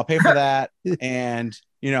 and I'll pay for that. And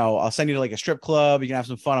I'll send you to like a strip club. You can have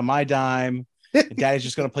some fun on my dime. And Daddy's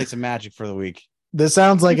just gonna play some Magic for the week. This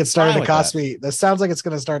sounds like it's starting Fine to with cost that. me. This sounds like it's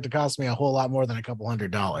going to start to cost me a whole lot more than a couple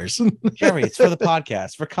 $100. Jerry, it's for the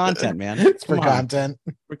podcast, for content, man. It's for Come on. content.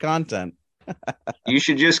 For content, you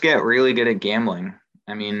should just get really good at gambling.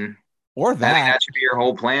 I mean, or I think that. that should be your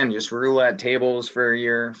whole plan. Just roulette tables for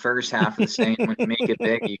your first half of the stay. When you make it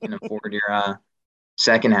big, you can afford your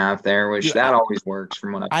second half there, which Dude, that always works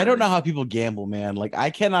from what I've I don't heard. know how people gamble, man. Like I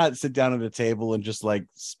cannot sit down at a table and just like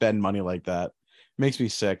spend money like that. It makes me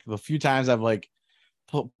sick. The few times I've like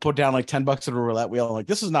put down like $10 at a roulette wheel, I'm like,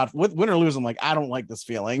 this is not win or lose. I'm like, I don't like this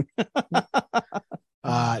feeling.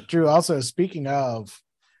 Drew, also speaking of,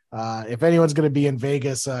 if anyone's going to be in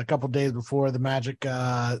Vegas a couple days before the Magic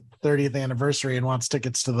 30th anniversary and wants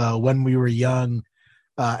tickets to the When We Were Young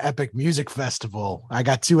Epic Music Festival, I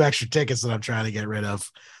got 2 extra tickets that I'm trying to get rid of.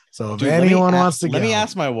 So if Dude, anyone wants to let go, me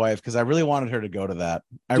ask my wife because I really wanted her to go to that.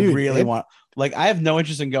 I Dude, really want, like, I have no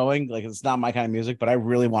interest in going. Like, it's not my kind of music, but I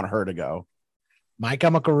really want her to go. My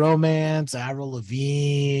Chemical Romance, Avril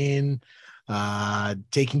Lavigne,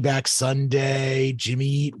 Taking Back Sunday, Jimmy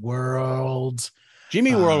Eat World.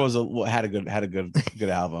 Jimmy World had a good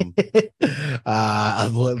album.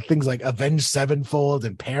 Things like Avenged Sevenfold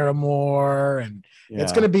and Paramore, and Yeah.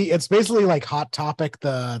 it's basically like Hot Topic,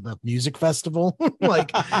 the music festival.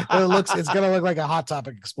 Like it's gonna look like a Hot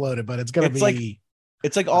Topic exploded, but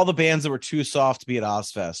it's like all the bands that were too soft to be at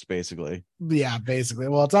Ozfest, basically. Yeah, basically.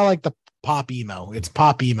 Well, it's not like the pop emo. It's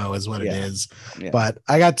pop emo is what it is. Yeah. But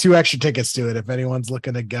I got 2 extra tickets to it. If anyone's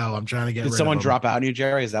looking to go, I'm trying to get. Did someone drop out on you,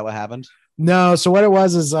 Jerry? Is that what happened? No. So what it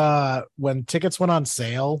was is when tickets went on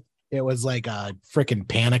sale, it was like a freaking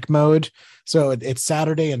panic mode. So it's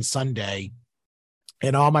Saturday and Sunday,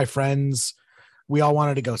 and all my friends, we all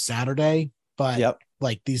wanted to go Saturday, but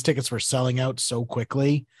like these tickets were selling out so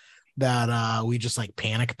quickly that we just like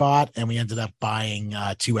panic bought, and we ended up buying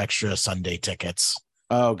 2 extra Sunday tickets.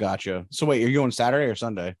 Oh, gotcha. So wait, you're going Saturday or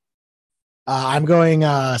Sunday? I'm going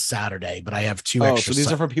Saturday, but I have 2 extra. So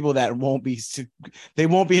these are for people that won't be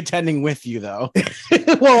attending with you though.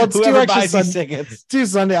 Well, it's whoever 2 extra buys these tickets. 2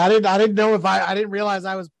 Sunday. I didn't know if I didn't realize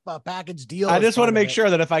I was a package deal. I just want to make sure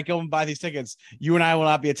that if I go and buy these tickets, you and I will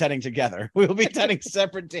not be attending together. We will be attending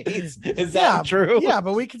separate days. Is that true? Yeah,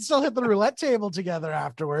 but we can still hit the roulette table together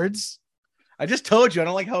afterwards. I just told you I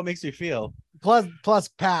don't like how it makes me feel. Plus,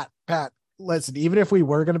 Pat, listen, even if we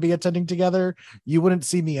were going to be attending together, you wouldn't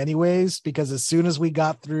see me anyways, because as soon as we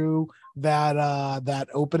got through that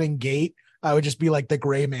opening gate, I would just be like the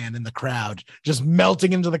gray man in the crowd, just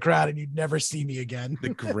melting into the crowd, and you'd never see me again. The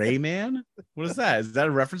gray man? What is that? Is that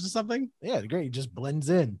a reference to something? Yeah, the gray just blends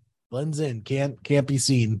in, can't be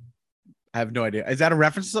seen. I have no idea. Is that a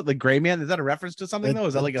reference to something? The gray man? Is that a reference to something though?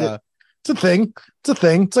 Is that like a It's a thing. It's a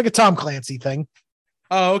thing. It's like a Tom Clancy thing.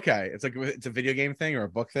 Oh, okay. It's a video game thing or a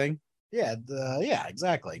book thing. Yeah. Yeah.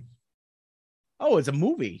 Exactly. Oh, it's a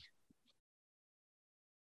movie.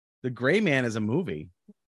 The Gray Man is a movie.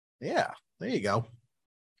 Yeah. There you go.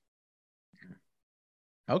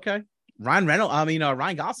 Okay. Ryan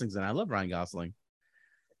Gosling's in it. I love Ryan Gosling.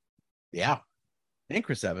 Yeah. And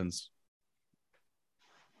Chris Evans.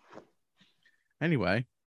 Anyway.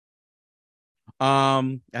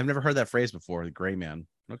 I've never heard that phrase before, the Gray Man.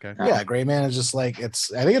 Okay. Yeah. Gray Man is just like I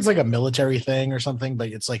think it's like a military thing or something, but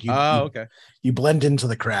it's like okay. You blend into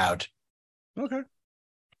the crowd. Okay.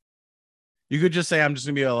 You could just say I'm just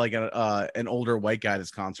gonna be an older white guy at this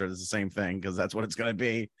concert. It's the same thing because that's what it's gonna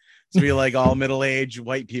be. It's gonna be like all middle-aged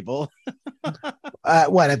white people.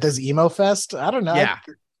 What at this emo fest? I don't know. Yeah.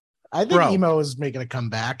 I think emo is making a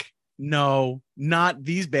comeback. No, not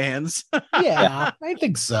these bands. Yeah, I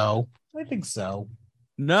think so.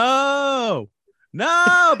 No,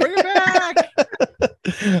 bring it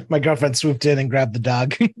back. My girlfriend swooped in and grabbed the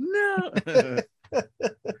dog. No.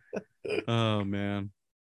 Oh man.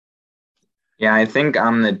 Yeah, I think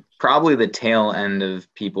I'm probably the tail end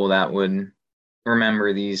of people that would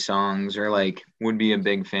remember these songs or like would be a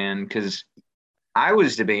big fan because I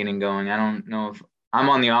was debating going. I don't know if I'm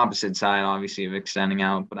on the opposite side, obviously, of extending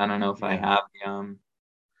out, but I don't know if I have the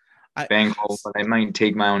bankroll, but I might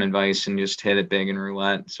take my own advice and just hit it big in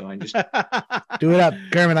roulette. So I just do it up,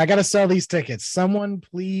 Kerman. I gotta sell these tickets. Someone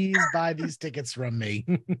please buy these tickets from me.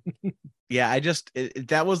 Yeah,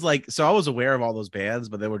 that was like, so I was aware of all those bands,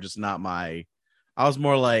 but they were just not my. I was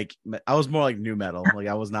more like new metal. Like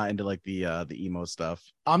I was not into like the emo stuff.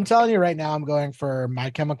 I'm telling you right now, I'm going for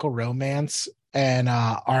My Chemical Romance and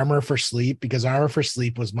Armor for Sleep because Armor for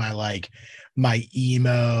Sleep was my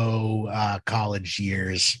emo college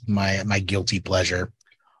years, my guilty pleasure.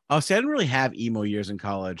 Oh, see, I didn't really have emo years in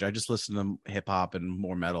college. I just listened to hip hop and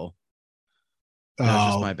more metal. That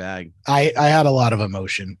was just my bag. I had a lot of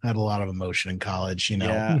emotion. I had a lot of emotion in college, you know.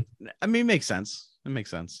 Yeah. I mean, it makes sense.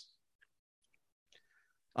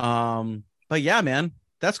 But yeah, man,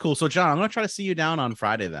 that's cool. So John, I'm gonna try to see you down on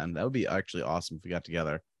Friday then. That would be actually awesome if we got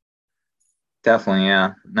together. Definitely,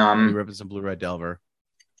 yeah. No, I'm ripping some Blue Red Delver.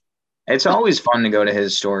 It's always fun to go to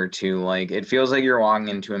his store too. Like it feels like you're walking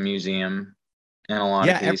into a museum in a lot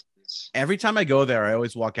of cases. Every time I go there, I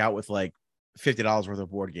always walk out with like $50 worth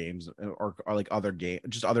of board games or like other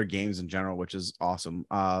games in general, which is awesome.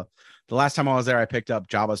 The last time I was there, I picked up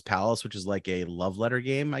Jabba's Palace, which is like a love letter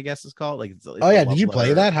game, I guess it's called. Like, oh yeah, did you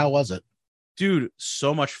play that? How was it, dude?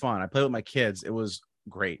 So much fun. I played with my kids. It was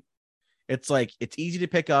great. It's like it's easy to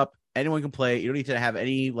pick up. Anyone can play. You don't need to have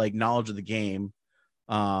any like knowledge of the game.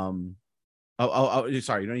 Sorry, you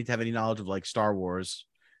don't need to have any knowledge of like Star Wars.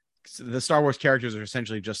 The Star Wars characters are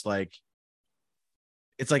essentially just like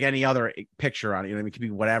it's like any other picture on it. You know, I mean, it could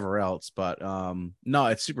be whatever else, but no,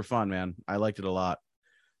 it's super fun, man. I liked it a lot.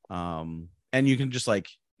 And you can just like,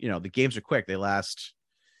 you know, the games are quick. They last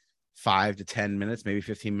 5 to 10 minutes, maybe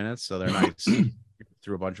 15 minutes. So they're nice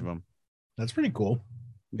through a bunch of them. That's pretty cool.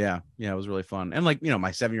 Yeah. It was really fun. And like, you know,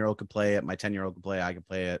 my 7-year-old could play it. My 10-year-old could play it. I could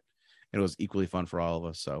play it. And it was equally fun for all of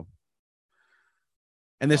us. So,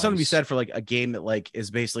 and there's something to be said for like a game that like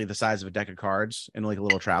is basically the size of a deck of cards in like a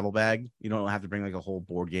little travel bag. You don't have to bring like a whole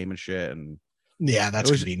board game and shit. And yeah,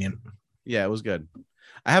 that's convenient. Yeah, it was good.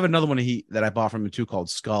 I have another one that I bought from him too called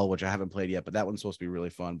Skull, which I haven't played yet, but that one's supposed to be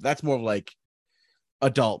really fun. That's more of like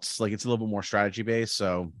adults, like it's a little bit more strategy based.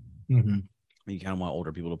 So you kind of want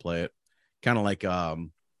older people to play it, kind of like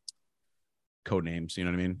Code Names. You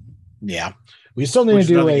know what I mean? Yeah, we still need to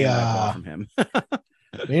do from him.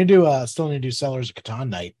 We need to still need to do Sellers of Catan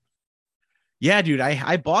night. Yeah, dude,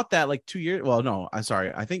 I bought that like 2 years. Well, no, I'm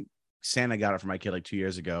sorry. I think Santa got it for my kid like 2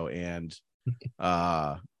 years ago, and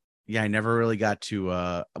yeah, I never really got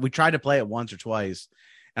to. We tried to play it once or twice,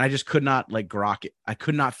 and I just could not like grok it. I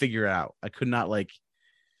could not figure it out. I could not like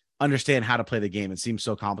understand how to play the game. It seems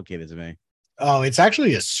so complicated to me. Oh, it's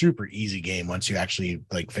actually a super easy game once you actually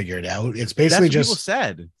like figure it out. It's basically That's what people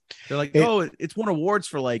said. They're like, oh, it's won awards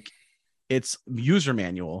for like its user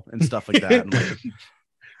manual and stuff like that. And like,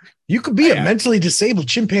 you could be a mentally disabled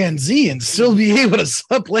chimpanzee and still be able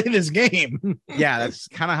to play this game. Yeah, that's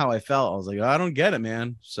kind of how I felt. I was like, I don't get it,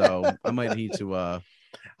 man. So I might need to.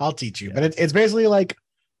 I'll teach you, but it's basically like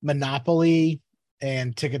Monopoly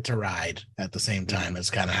and Ticket to Ride at the same time.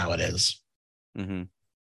 Is kind of how it is. Mm-hmm.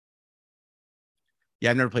 Yeah,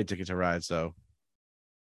 I've never played Ticket to Ride, so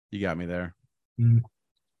you got me there.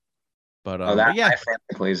 But my family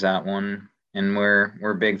plays that one, and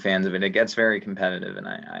we're big fans of it. It gets very competitive, and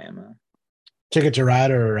I am a Ticket to Ride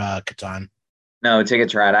or Catan. No, Ticket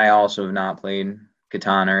to Ride. I also have not played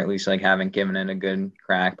Katana, or at least like haven't given it a good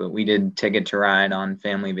crack. But we did Ticket to Ride on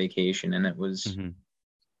family vacation, and it was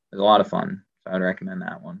a lot of fun. So I'd recommend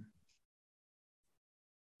that one.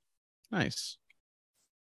 Nice.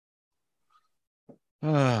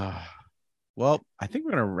 Well, I think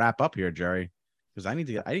we're gonna wrap up here, Jerry, because I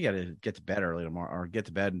gotta get to bed early tomorrow, or get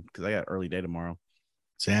to bed because I got an early day tomorrow.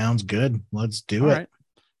 Sounds good. Let's do All it. right.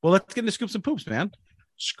 Well, let's get into scoops and poops, man.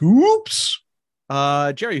 Scoops.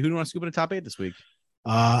 Jerry, who do you want to scoop in the top 8 this week?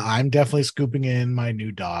 I'm definitely scooping in my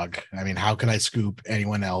new dog. I mean, how could I scoop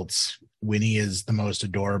anyone else? Winnie is the most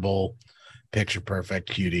adorable, picture perfect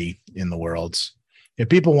cutie in the world. If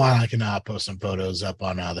people want, I can post some photos up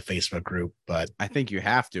on the Facebook group, but I think you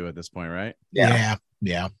have to at this point, right? Yeah.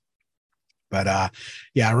 But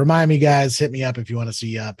yeah, remind me, guys, hit me up if you want to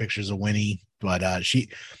see pictures of Winnie. But she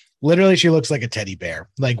looks like a teddy bear.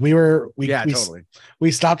 Like Totally.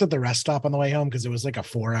 We stopped at the rest stop on the way home because it was like a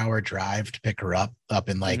 4-hour drive to pick her up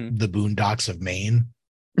in like the boondocks of Maine.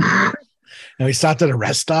 And we stopped at a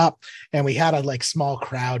rest stop and we had a like small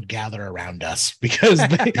crowd gather around us because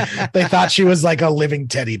they thought she was like a living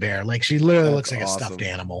teddy bear. Like she literally looks like awesome. A stuffed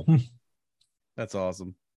animal. That's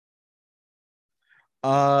awesome.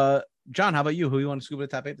 John, how about you? Who you want to scoop in the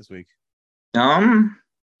top 8 this week?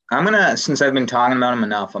 I'm gonna, since I've been talking about him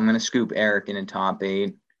enough, I'm gonna scoop Eric in the top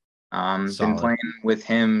 8. Been playing with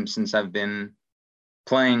him since I've been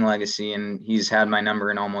playing Legacy, and he's had my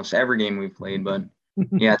number in almost every game we've played. But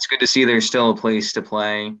yeah, it's good to see there's still a place to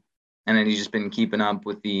play, and then he's just been keeping up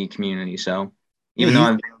with the community. So even though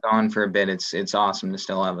I've been gone for a bit, it's awesome to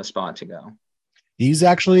still have a spot to go. He's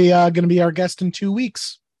actually going to be our guest in 2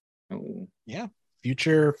 weeks. Oh. Yeah,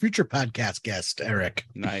 future podcast guest, Eric.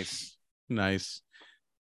 Nice.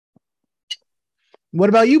 What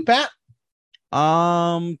about you, Pat? Who do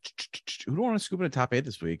I want to scoop in the top 8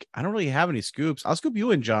 this week? I don't really have any scoops. I'll scoop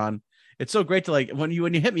you in, John. It's so great to like when you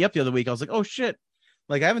hit me up the other week. I was like, oh shit,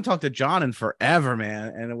 like I haven't talked to John in forever,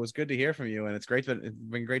 man, and it was good to hear from you. And it's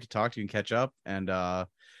been great to talk to you and catch up. And I'm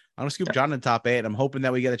gonna scoop John in the top 8. And I'm hoping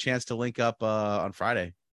that we get a chance to link up on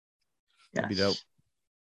Friday. That'd be dope.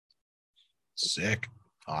 Sick,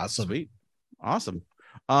 awesome, sweet, awesome.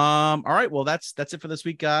 All right, well that's it for this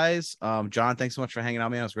week, guys. John, thanks so much for hanging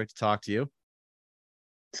out, man. It was great to talk to you.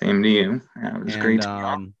 Same to you. Yeah, it was great to be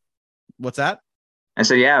on. What's that? I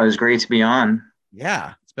said, yeah, it was great to be on.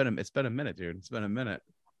 Yeah, it's been a minute, dude. It's been a minute.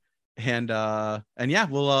 And yeah,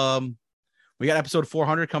 we'll we got episode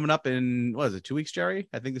 400 coming up in, what is it, 2 weeks, Jerry?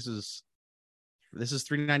 I think this is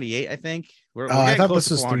 398, I think. I thought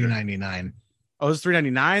this was 399. Oh, it's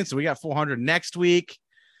 399. So we got 400 next week.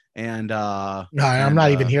 And no, I'm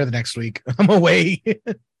not even here the next week. I'm away.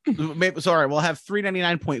 Maybe, sorry, we'll have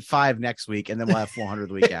 399.5 next week, and then we'll have 400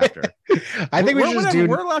 the week after. I think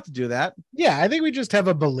we're allowed to do that. Yeah, I think we just have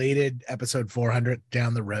a belated episode 400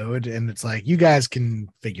 down the road, and it's like you guys can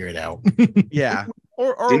figure it out. Yeah,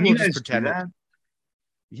 or we'll just pretend that.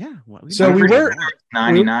 Yeah. Well, so we were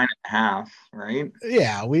 99.5, right?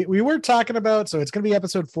 Yeah, we were talking about, so it's going to be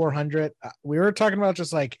episode 400. We were talking about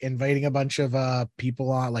just like inviting a bunch of people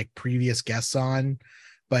on, like previous guests on,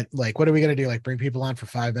 but like, what are we going to do? Like bring people on for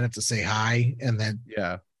 5 minutes to say hi and then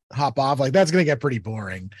hop off? Like that's going to get pretty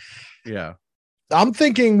boring. Yeah. I'm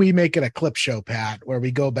thinking we make it a clip show, Pat, where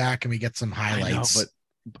we go back and we get some highlights.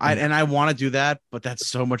 I know, I want to do that, but that's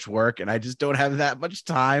so much work, and I just don't have that much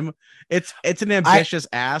time. It's an ambitious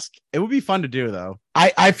ask. It would be fun to do, though.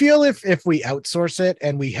 I feel if we outsource it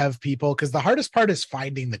and we have people, because the hardest part is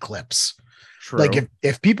finding the clips. True. Like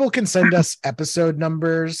if people can send us episode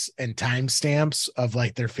numbers and timestamps of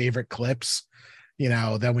like their favorite clips, you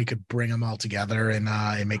know, then we could bring them all together and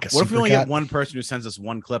make a. What if we only get one person who sends us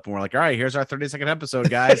one clip and we're like, all right, here's our 30-second episode,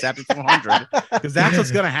 guys. Happy 400, because that's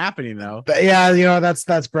what's gonna hapen, you know. But yeah, you know, that's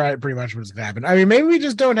pretty much what's gonna happen. I mean, maybe we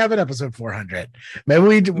just don't have an episode 400. Maybe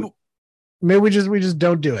we just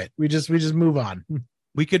don't do it. We just move on.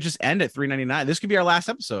 We could just end at 399. This could be our last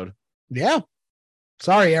episode. Yeah.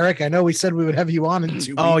 Sorry, Eric. I know we said we would have you on in 2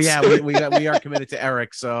 weeks. Oh yeah, we are committed to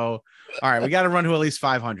Eric. So, all right, we got to run to at least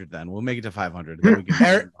 500. Then we'll make it to 500. Then we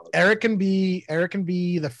can Eric can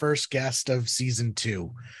be the first guest of season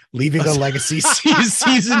 2, leaving a legacy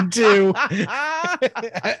season 2,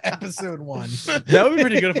 episode 1. That would be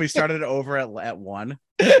pretty good if we started it over at 1.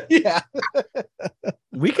 Yeah,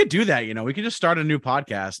 we could do that. You know, we could just start a new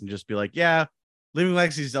podcast and just be like, yeah, leaving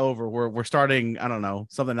legacy's over. We're starting. I don't know,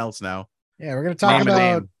 something else now. Yeah, we're going to talk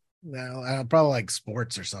about No, probably like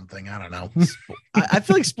sports or something. I don't know. I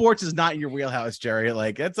feel like sports is not in your wheelhouse, Jerry.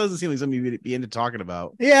 Like that doesn't seem like something you'd be into talking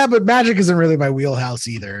about. Yeah, but magic isn't really my wheelhouse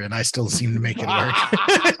either, and I still seem to make it work.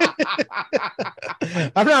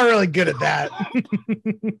 I'm not really good at that.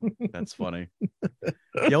 That's funny.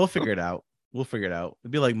 Yeah, we'll figure it out. We'll figure it out.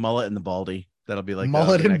 It'd be like Mullet and the Baldy. That'll be like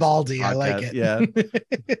Mullet and Baldy. I like it. Yeah.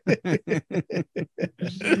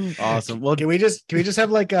 Awesome. Well, can we just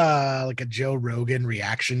have like a Joe Rogan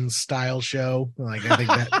reaction style show? Like I think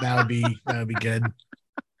that would be good.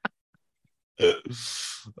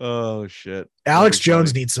 Oh shit. Alex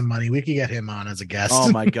Jones needs some money. We could get him on as a guest.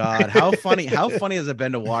 Oh my god. How funny has it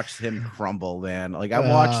been to watch him crumble, man? Like I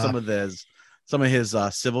watched some of his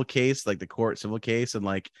civil case, like the court civil case, and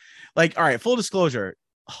like all right, full disclosure,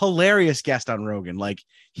 hilarious guest on Rogan. Like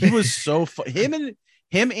he was so him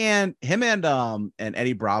and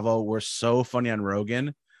Eddie Bravo were so funny on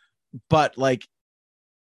Rogan, but like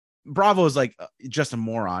Bravo is like just a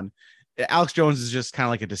moron. Alex Jones is just kind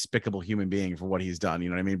of like a despicable human being for what he's done, you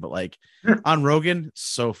know what I mean? But like on Rogan,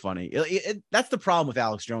 so funny. That's the problem with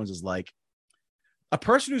Alex Jones, is like a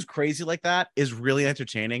person who's crazy like that is really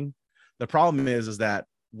entertaining. The problem is that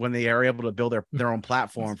when they are able to build their own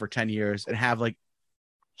platform for 10 years and have like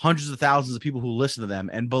hundreds of thousands of people who listen to them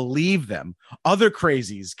and believe them, other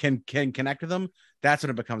crazies can connect with them. That's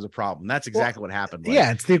when it becomes a problem. That's exactly what happened. Like,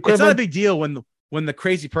 yeah, it's the equivalent. It's not a big deal when the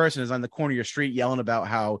crazy person is on the corner of your street yelling about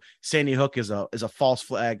how Sandy Hook is a false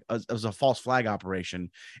flag,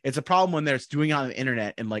 operation. It's a problem when they're doing it on the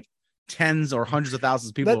internet and like tens or hundreds of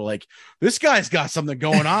thousands of people are like, this guy's got something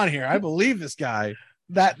going on here. I believe this guy.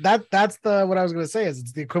 That's what I was going to say, is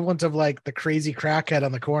it's the equivalent of like the crazy crackhead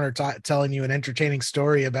on the corner telling you an entertaining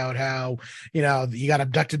story about how, you know, you got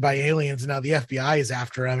abducted by aliens and now the FBI is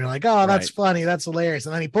after him. You're like, oh, that's funny. That's hilarious.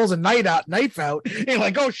 And then he pulls a knife out and you're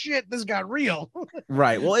like, oh shit, this got real.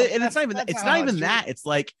 Right. Well, and it's not even that. It's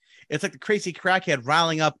like the crazy crackhead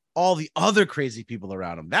riling up all the other crazy people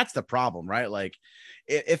around him. That's the problem, right? Like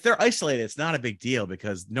if they're isolated, it's not a big deal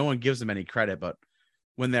because no one gives them any credit, but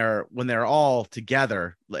when they're all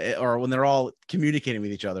together or when they're all communicating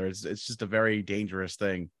with each other, it's just a very dangerous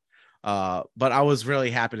thing. But I was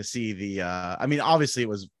really happy to see I mean, obviously it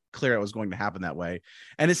was clear it was going to happen that way.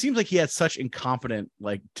 And it seems like he had such incompetent,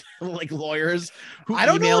 like lawyers who I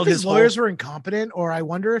don't know if his lawyers were incompetent, or I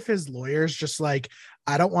wonder if his lawyers just like,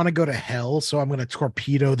 I don't want to go to hell, so I'm going to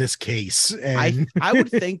torpedo this case. And I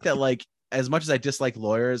would think that, like, as much as I dislike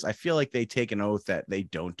lawyers, I feel like they take an oath that they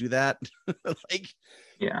don't do that. Like,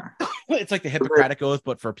 yeah, it's like the Hippocratic oath,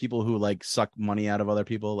 but for people who like suck money out of other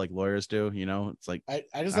people, like lawyers do. You know, it's like I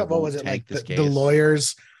just thought, what was it like? The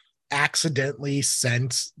lawyers accidentally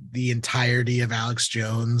sent the entirety of Alex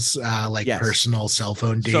Jones personal cell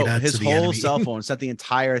phone data. So his to the whole enemy. cell phone sent the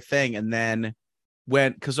entire thing, and then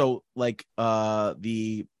the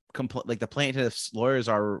plaintiff's lawyers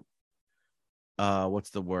are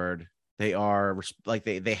what's the word? They are like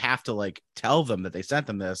they have to like tell them that they sent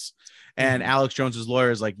them this, and Alex Jones's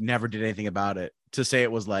lawyers like never did anything about it to say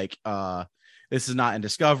it was like this is not in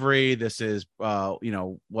discovery. This is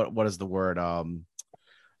what is the word? I'm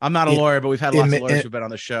not a lawyer, but we've had lots of lawyers who've been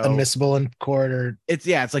on the show. Admissible in court, or it's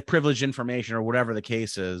like privileged information or whatever the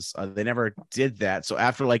case is. They never did that. So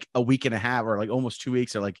after like a week and a half or like almost 2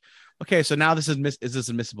 weeks, they're like, okay, so now this is this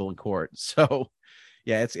admissible in court? So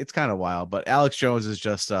yeah, it's kind of wild. But Alex Jones is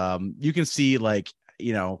just you can see, like,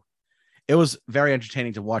 you know, it was very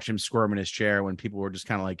entertaining to watch him squirm in his chair when people were just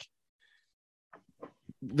kind of like,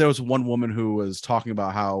 there was one woman who was talking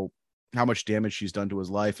about how much damage she's done to his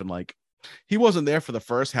life, and like he wasn't there for the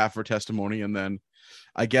first half of her testimony, and then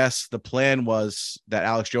I guess the plan was that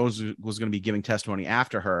Alex Jones was going to be giving testimony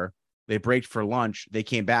after her. They braked for lunch. They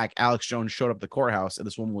came back. Alex Jones showed up at the courthouse, and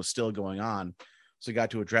this woman was still going on. So he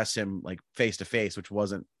got to address him like face to face, which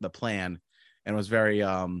wasn't the plan. And it was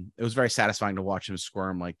very satisfying to watch him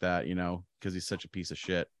squirm like that, you know, because he's such a piece of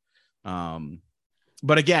shit.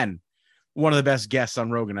 But again, one of the best guests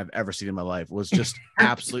on Rogan I've ever seen in my life. Was just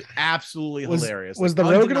absolutely hilarious. Was the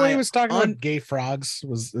Rogan when he was talking about gay frogs?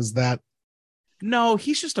 Is that? No,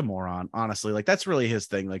 he's just a moron, honestly. Like, that's really his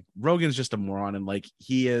thing. Like, Rogan's just a moron, and like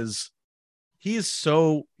he's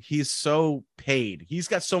so paid. He's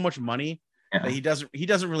got so much money. Yeah. He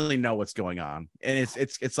doesn't really know what's going on, and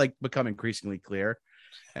it's like become increasingly clear.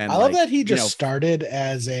 And I love that he just started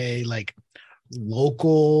as a like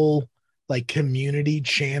local like community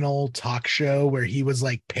channel talk show where he was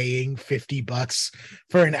like paying $50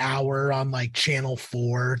 for an hour on like channel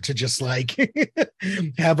 4 to just like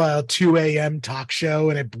have a 2 a.m. talk show,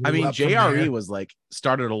 and it blew I mean, up JRE was like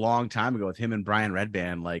started a long time ago with him and Brian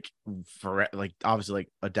Redband, like for like obviously like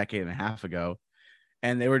a decade and a half ago.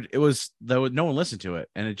 and no one listened to it,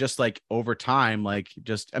 and it just like over time, like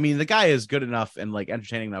just I mean the guy is good enough and like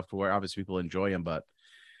entertaining enough to where obviously people enjoy him, but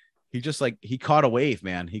he caught a wave,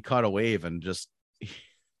 man. He caught a wave, and just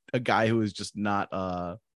a guy who is just not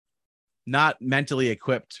mentally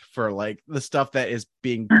equipped for like the stuff that is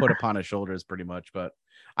being put upon his shoulders pretty much. But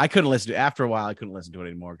I couldn't listen to it. After a while, I couldn't listen to it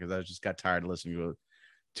anymore because I just got tired of listening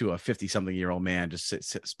to a 50-something-year-old man just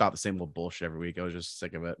spout the same little bullshit every week. I was just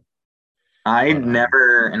sick of it. I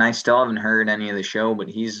never, and I still haven't heard any of the show, but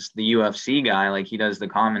he's the UFC guy. Like he does the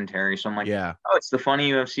commentary. So I'm like, yeah, oh, it's the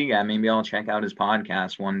funny UFC guy. Maybe I'll check out his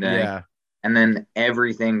podcast one day. yeah. And then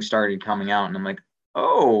everything started coming out, and I'm like,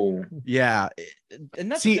 oh, Yeah.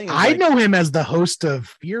 And that's See, I know him as the host of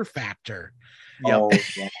Fear Factor. Yep. oh,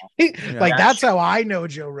 yeah. Like that's how I know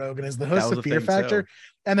Joe Rogan as the host of Fear Factor. Too.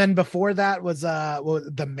 And then before that was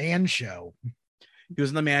the Man Show. He was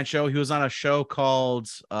in the Man Show. He was on a show called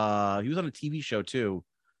he was on a TV show too,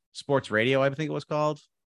 Sports Radio, I think it was called.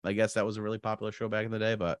 I guess that was a really popular show back in the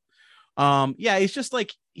day. But yeah,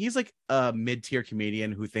 he's like a mid-tier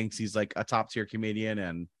comedian who thinks he's like a top-tier comedian,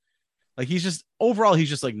 and like he's just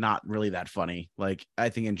like not really that funny, like I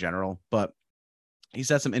think in general. But he's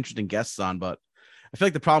had some interesting guests on, but I feel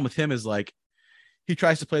like the problem with him is like he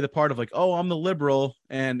tries to play the part of like, oh, I'm the liberal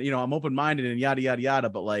and I'm open-minded and yada yada yada,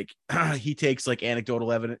 but like he takes like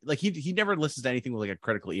anecdotal evidence, like he never listens to anything with like a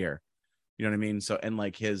critical ear, you know what I mean? So, and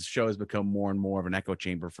like his show has become more and more of an echo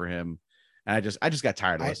chamber for him, and I just got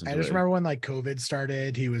tired of listening to it. I just remember when like COVID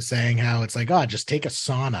started, he was saying how it's like, oh, just take a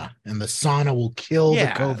sauna and the sauna will kill the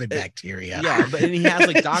COVID bacteria. Yeah, but and he has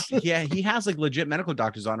like he has like legit medical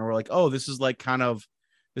doctors on, and we're like, oh, this is kind of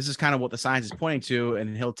what the science is pointing to,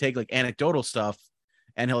 and he'll take like anecdotal stuff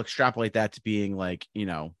and he'll extrapolate that to being like,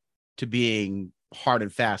 to being hard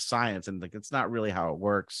and fast science. And like, it's not really how it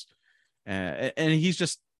works. And he's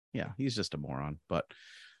just a moron, but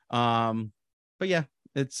yeah,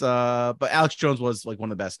 it's, but Alex Jones was like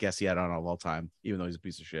one of the best guests he had on of all time, even though he's a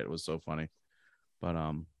piece of shit. It was so funny, but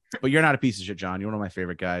you're not a piece of shit, John. You're one of my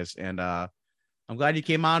favorite guys. And, I'm glad you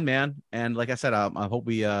came on, man. And like I said, I hope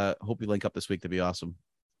we link up this week. That'd be awesome.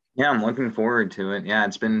 Yeah, I'm looking forward to it. Yeah,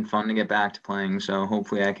 it's been fun to get back to playing. So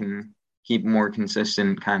hopefully I can keep more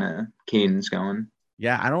consistent kind of cadence going.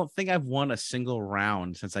 Yeah, I don't think I've won a single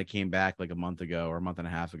round since I came back like a month ago or a month and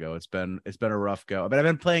a half ago. It's been a rough go, but I've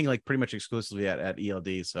been playing like pretty much exclusively at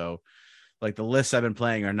ELD. So like the lists I've been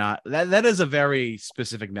playing are not that is a very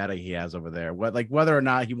specific meta he has over there. Whether or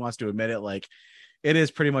not he wants to admit it, like it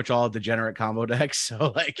is pretty much all degenerate combo decks.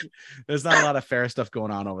 So like there's not a lot of fair stuff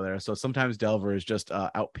going on over there. So sometimes Delver is just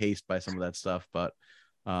outpaced by some of that stuff, but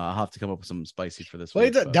I'll have to come up with something spicy for this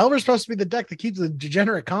week. Delver's supposed to be the deck that keeps the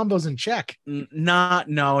degenerate combos in check. Not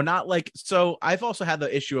like, so I've also had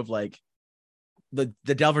the issue of like the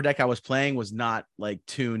Delver deck I was playing was not like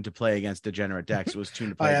tuned to play against degenerate decks. It was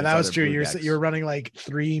tuned to play. Oh yeah, that was true. You're running like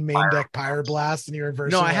 3 main deck Pyre Blast and you're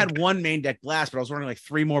reversing. No, I had 1 main deck blast, but I was running like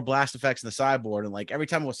 3 more blast effects in the sideboard, and like every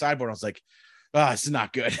time it was sideboard, I was like, oh, this is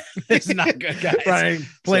not good. This is not good, guys.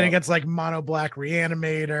 Playing against like mono black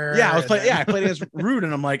Reanimator. Yeah, I played against Rude,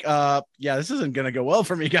 and I'm like, yeah, this isn't gonna go well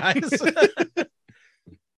for me, guys.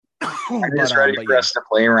 I'm just ready for us to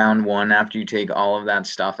play round 1 after you take all of that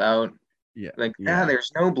stuff out. Yeah, there's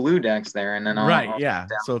no blue decks there, and then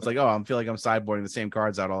so it's like, oh, I feel like I'm sideboarding the same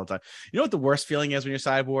cards out all the time. You know what the worst feeling is when you're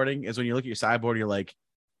sideboarding is when you look at your sideboard, you're like,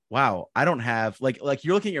 wow, I don't have like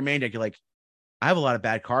you're looking at your main deck, you're like, I have a lot of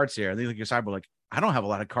bad cards here, and then you look at your sideboard like, I don't have a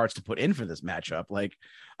lot of cards to put in for this matchup. Like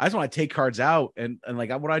I just want to take cards out, and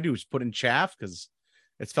like what I do is put in chaff, because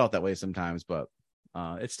it's felt that way sometimes, but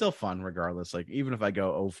it's still fun regardless. Like even if I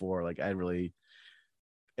go 0-4, like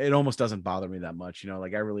it almost doesn't bother me that much,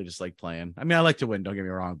 like I really just like playing. I mean, I like to win, don't get me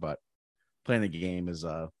wrong, but playing the game is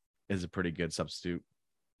a pretty good substitute.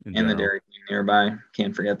 And the Dairy Queen nearby,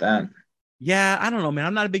 can't forget that. Yeah, I don't know, man.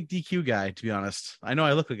 I'm not a big DQ guy, to be honest. I know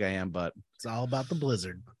I look like I am, but it's all about the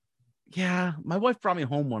Blizzard. Yeah, my wife brought me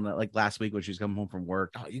home one like last week when she was coming home from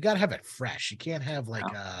work. Oh, you gotta have it fresh. You can't have like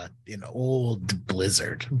an old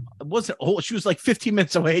Blizzard. It wasn't old. She was like 15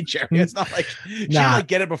 minutes away, Jerry. It's not like she would like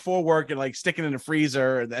get it before work and like stick it in the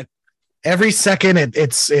freezer, and then every second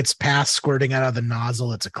it's past squirting out of the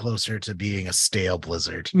nozzle, it's closer to being a stale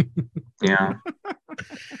Blizzard. Yeah.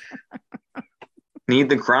 Need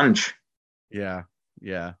the crunch. Yeah.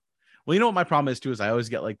 Well, you know what my problem is too is I always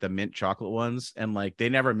get like the mint chocolate ones, and like they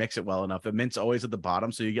never mix it well enough. The mint's always at the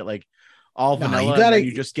bottom, so you get like all vanilla, and then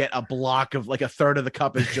you just get a block of like a third of the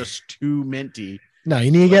cup is just too minty. No, you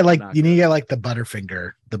need to get like the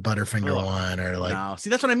Butterfinger one, or like. No, see,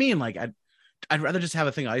 that's what I mean. Like I'd rather just have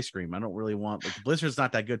a thing of ice cream. I don't really want like the Blizzard's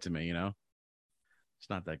not that good to me. It's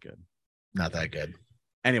not that good. Not that good.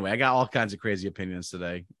 Anyway, I got all kinds of crazy opinions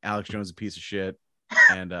today. Alex Jones is a piece of shit,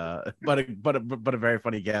 and but a very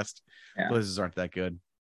funny guest. Yeah. Blizzards aren't that good.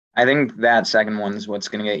 I think that second one's what's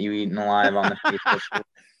going to get you eaten alive on the Facebook.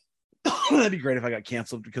 That'd be great if I got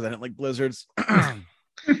canceled because I didn't like Blizzards.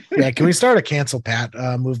 Yeah, can we start a cancel Pat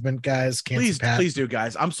movement, guys? Please do,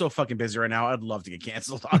 guys. I'm so fucking busy right now. I'd love to get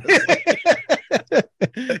canceled, honestly.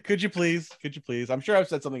 Could you please? I'm sure I've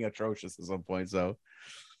said something atrocious at some point. So,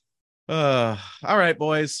 all right,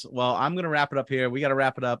 boys. Well, I'm gonna wrap it up here. We got to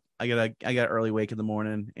wrap it up. I got early wake in the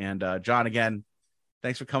morning. And John, again,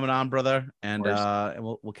 thanks for coming on, brother. And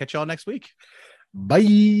we'll catch y'all next week.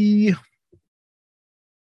 Bye.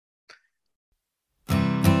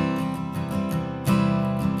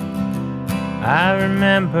 I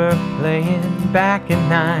remember playing back in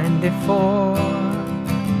 '94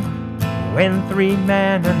 when 3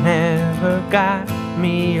 Manor never got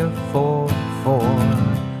me a 4-4.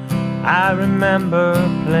 I remember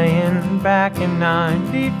playing back in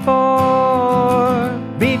 '94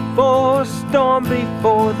 before Storm,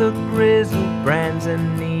 before the Grizzle Brands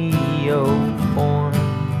and Neoforms.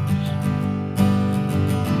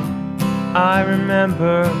 I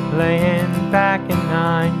remember playing back in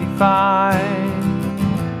 '95,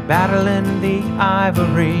 battling the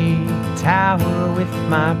ivory tower with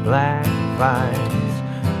my black vice.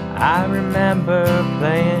 I remember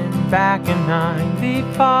playing back in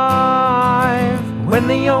 '95, when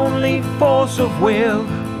the only force of will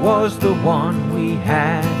was the one we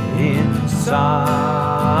had inside.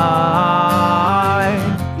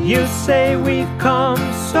 You say we've come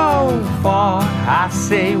so far, I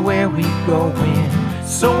say where we going.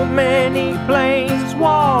 So many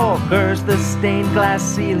planeswalkers, the stained glass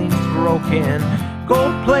ceiling's broken.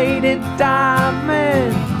 Gold-plated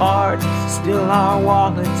diamond cards, still our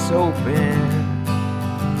wallets open.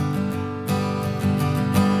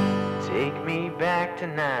 Take me back to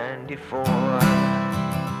 '94.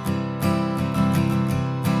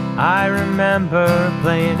 I remember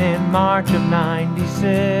playing in March of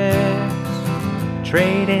 '96,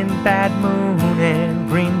 trading Bad Moon and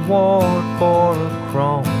Green Ward for a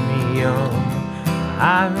Chromium.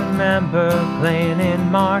 I remember playing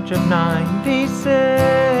in March of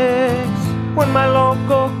 '96, when my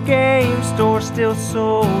local game store still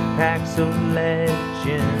sold packs of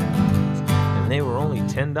Legends. They were only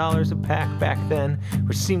 $10 a pack back then,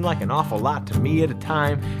 which seemed like an awful lot to me at a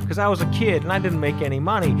time, because I was a kid and I didn't make any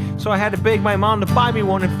money, so I had to beg my mom to buy me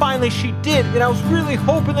one, and finally she did, and I was really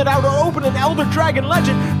hoping that I would open an Elder Dragon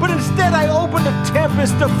Legend, but instead I opened a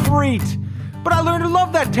Tempest of Freet. But I learned to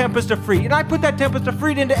love that Tempest of Freet, and I put that Tempest of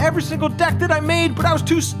Freet into every single deck that I made, but I was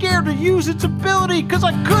too scared to use its ability, because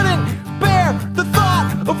I couldn't bear the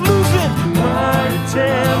thought of losing my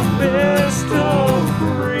Tempest of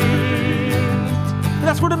Freet.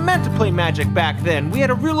 That's what it meant to play Magic back then. We had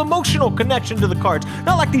a real emotional connection to the cards.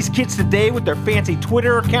 Not like these kids today with their fancy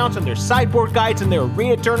Twitter accounts and their sideboard guides and their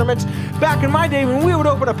arena tournaments. Back in my day, when we would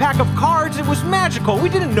open a pack of cards, it was magical. We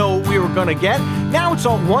didn't know what we were gonna get. Now it's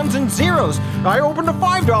all ones and zeros. I opened a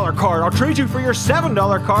 $5 card. I'll trade you for your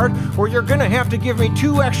 $7 card, or you're gonna have to give me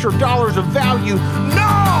 $2 extra of value.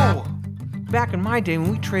 No! Back in my day,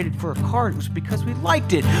 when we traded for a card, it was because we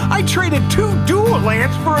liked it. I traded 2 dual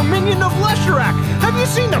lands for a minion of Leshrac. Have you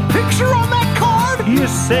seen the picture on that card? You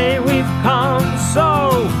say we've come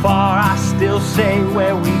so far, I still say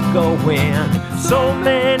where we going. So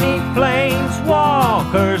many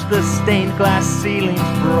planeswalkers, the stained glass ceiling's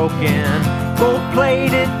broken.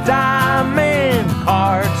 Gold-plated diamond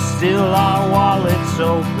cards, still our wallets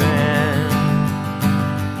open.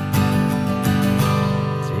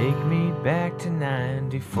 Back to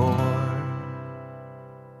 '94.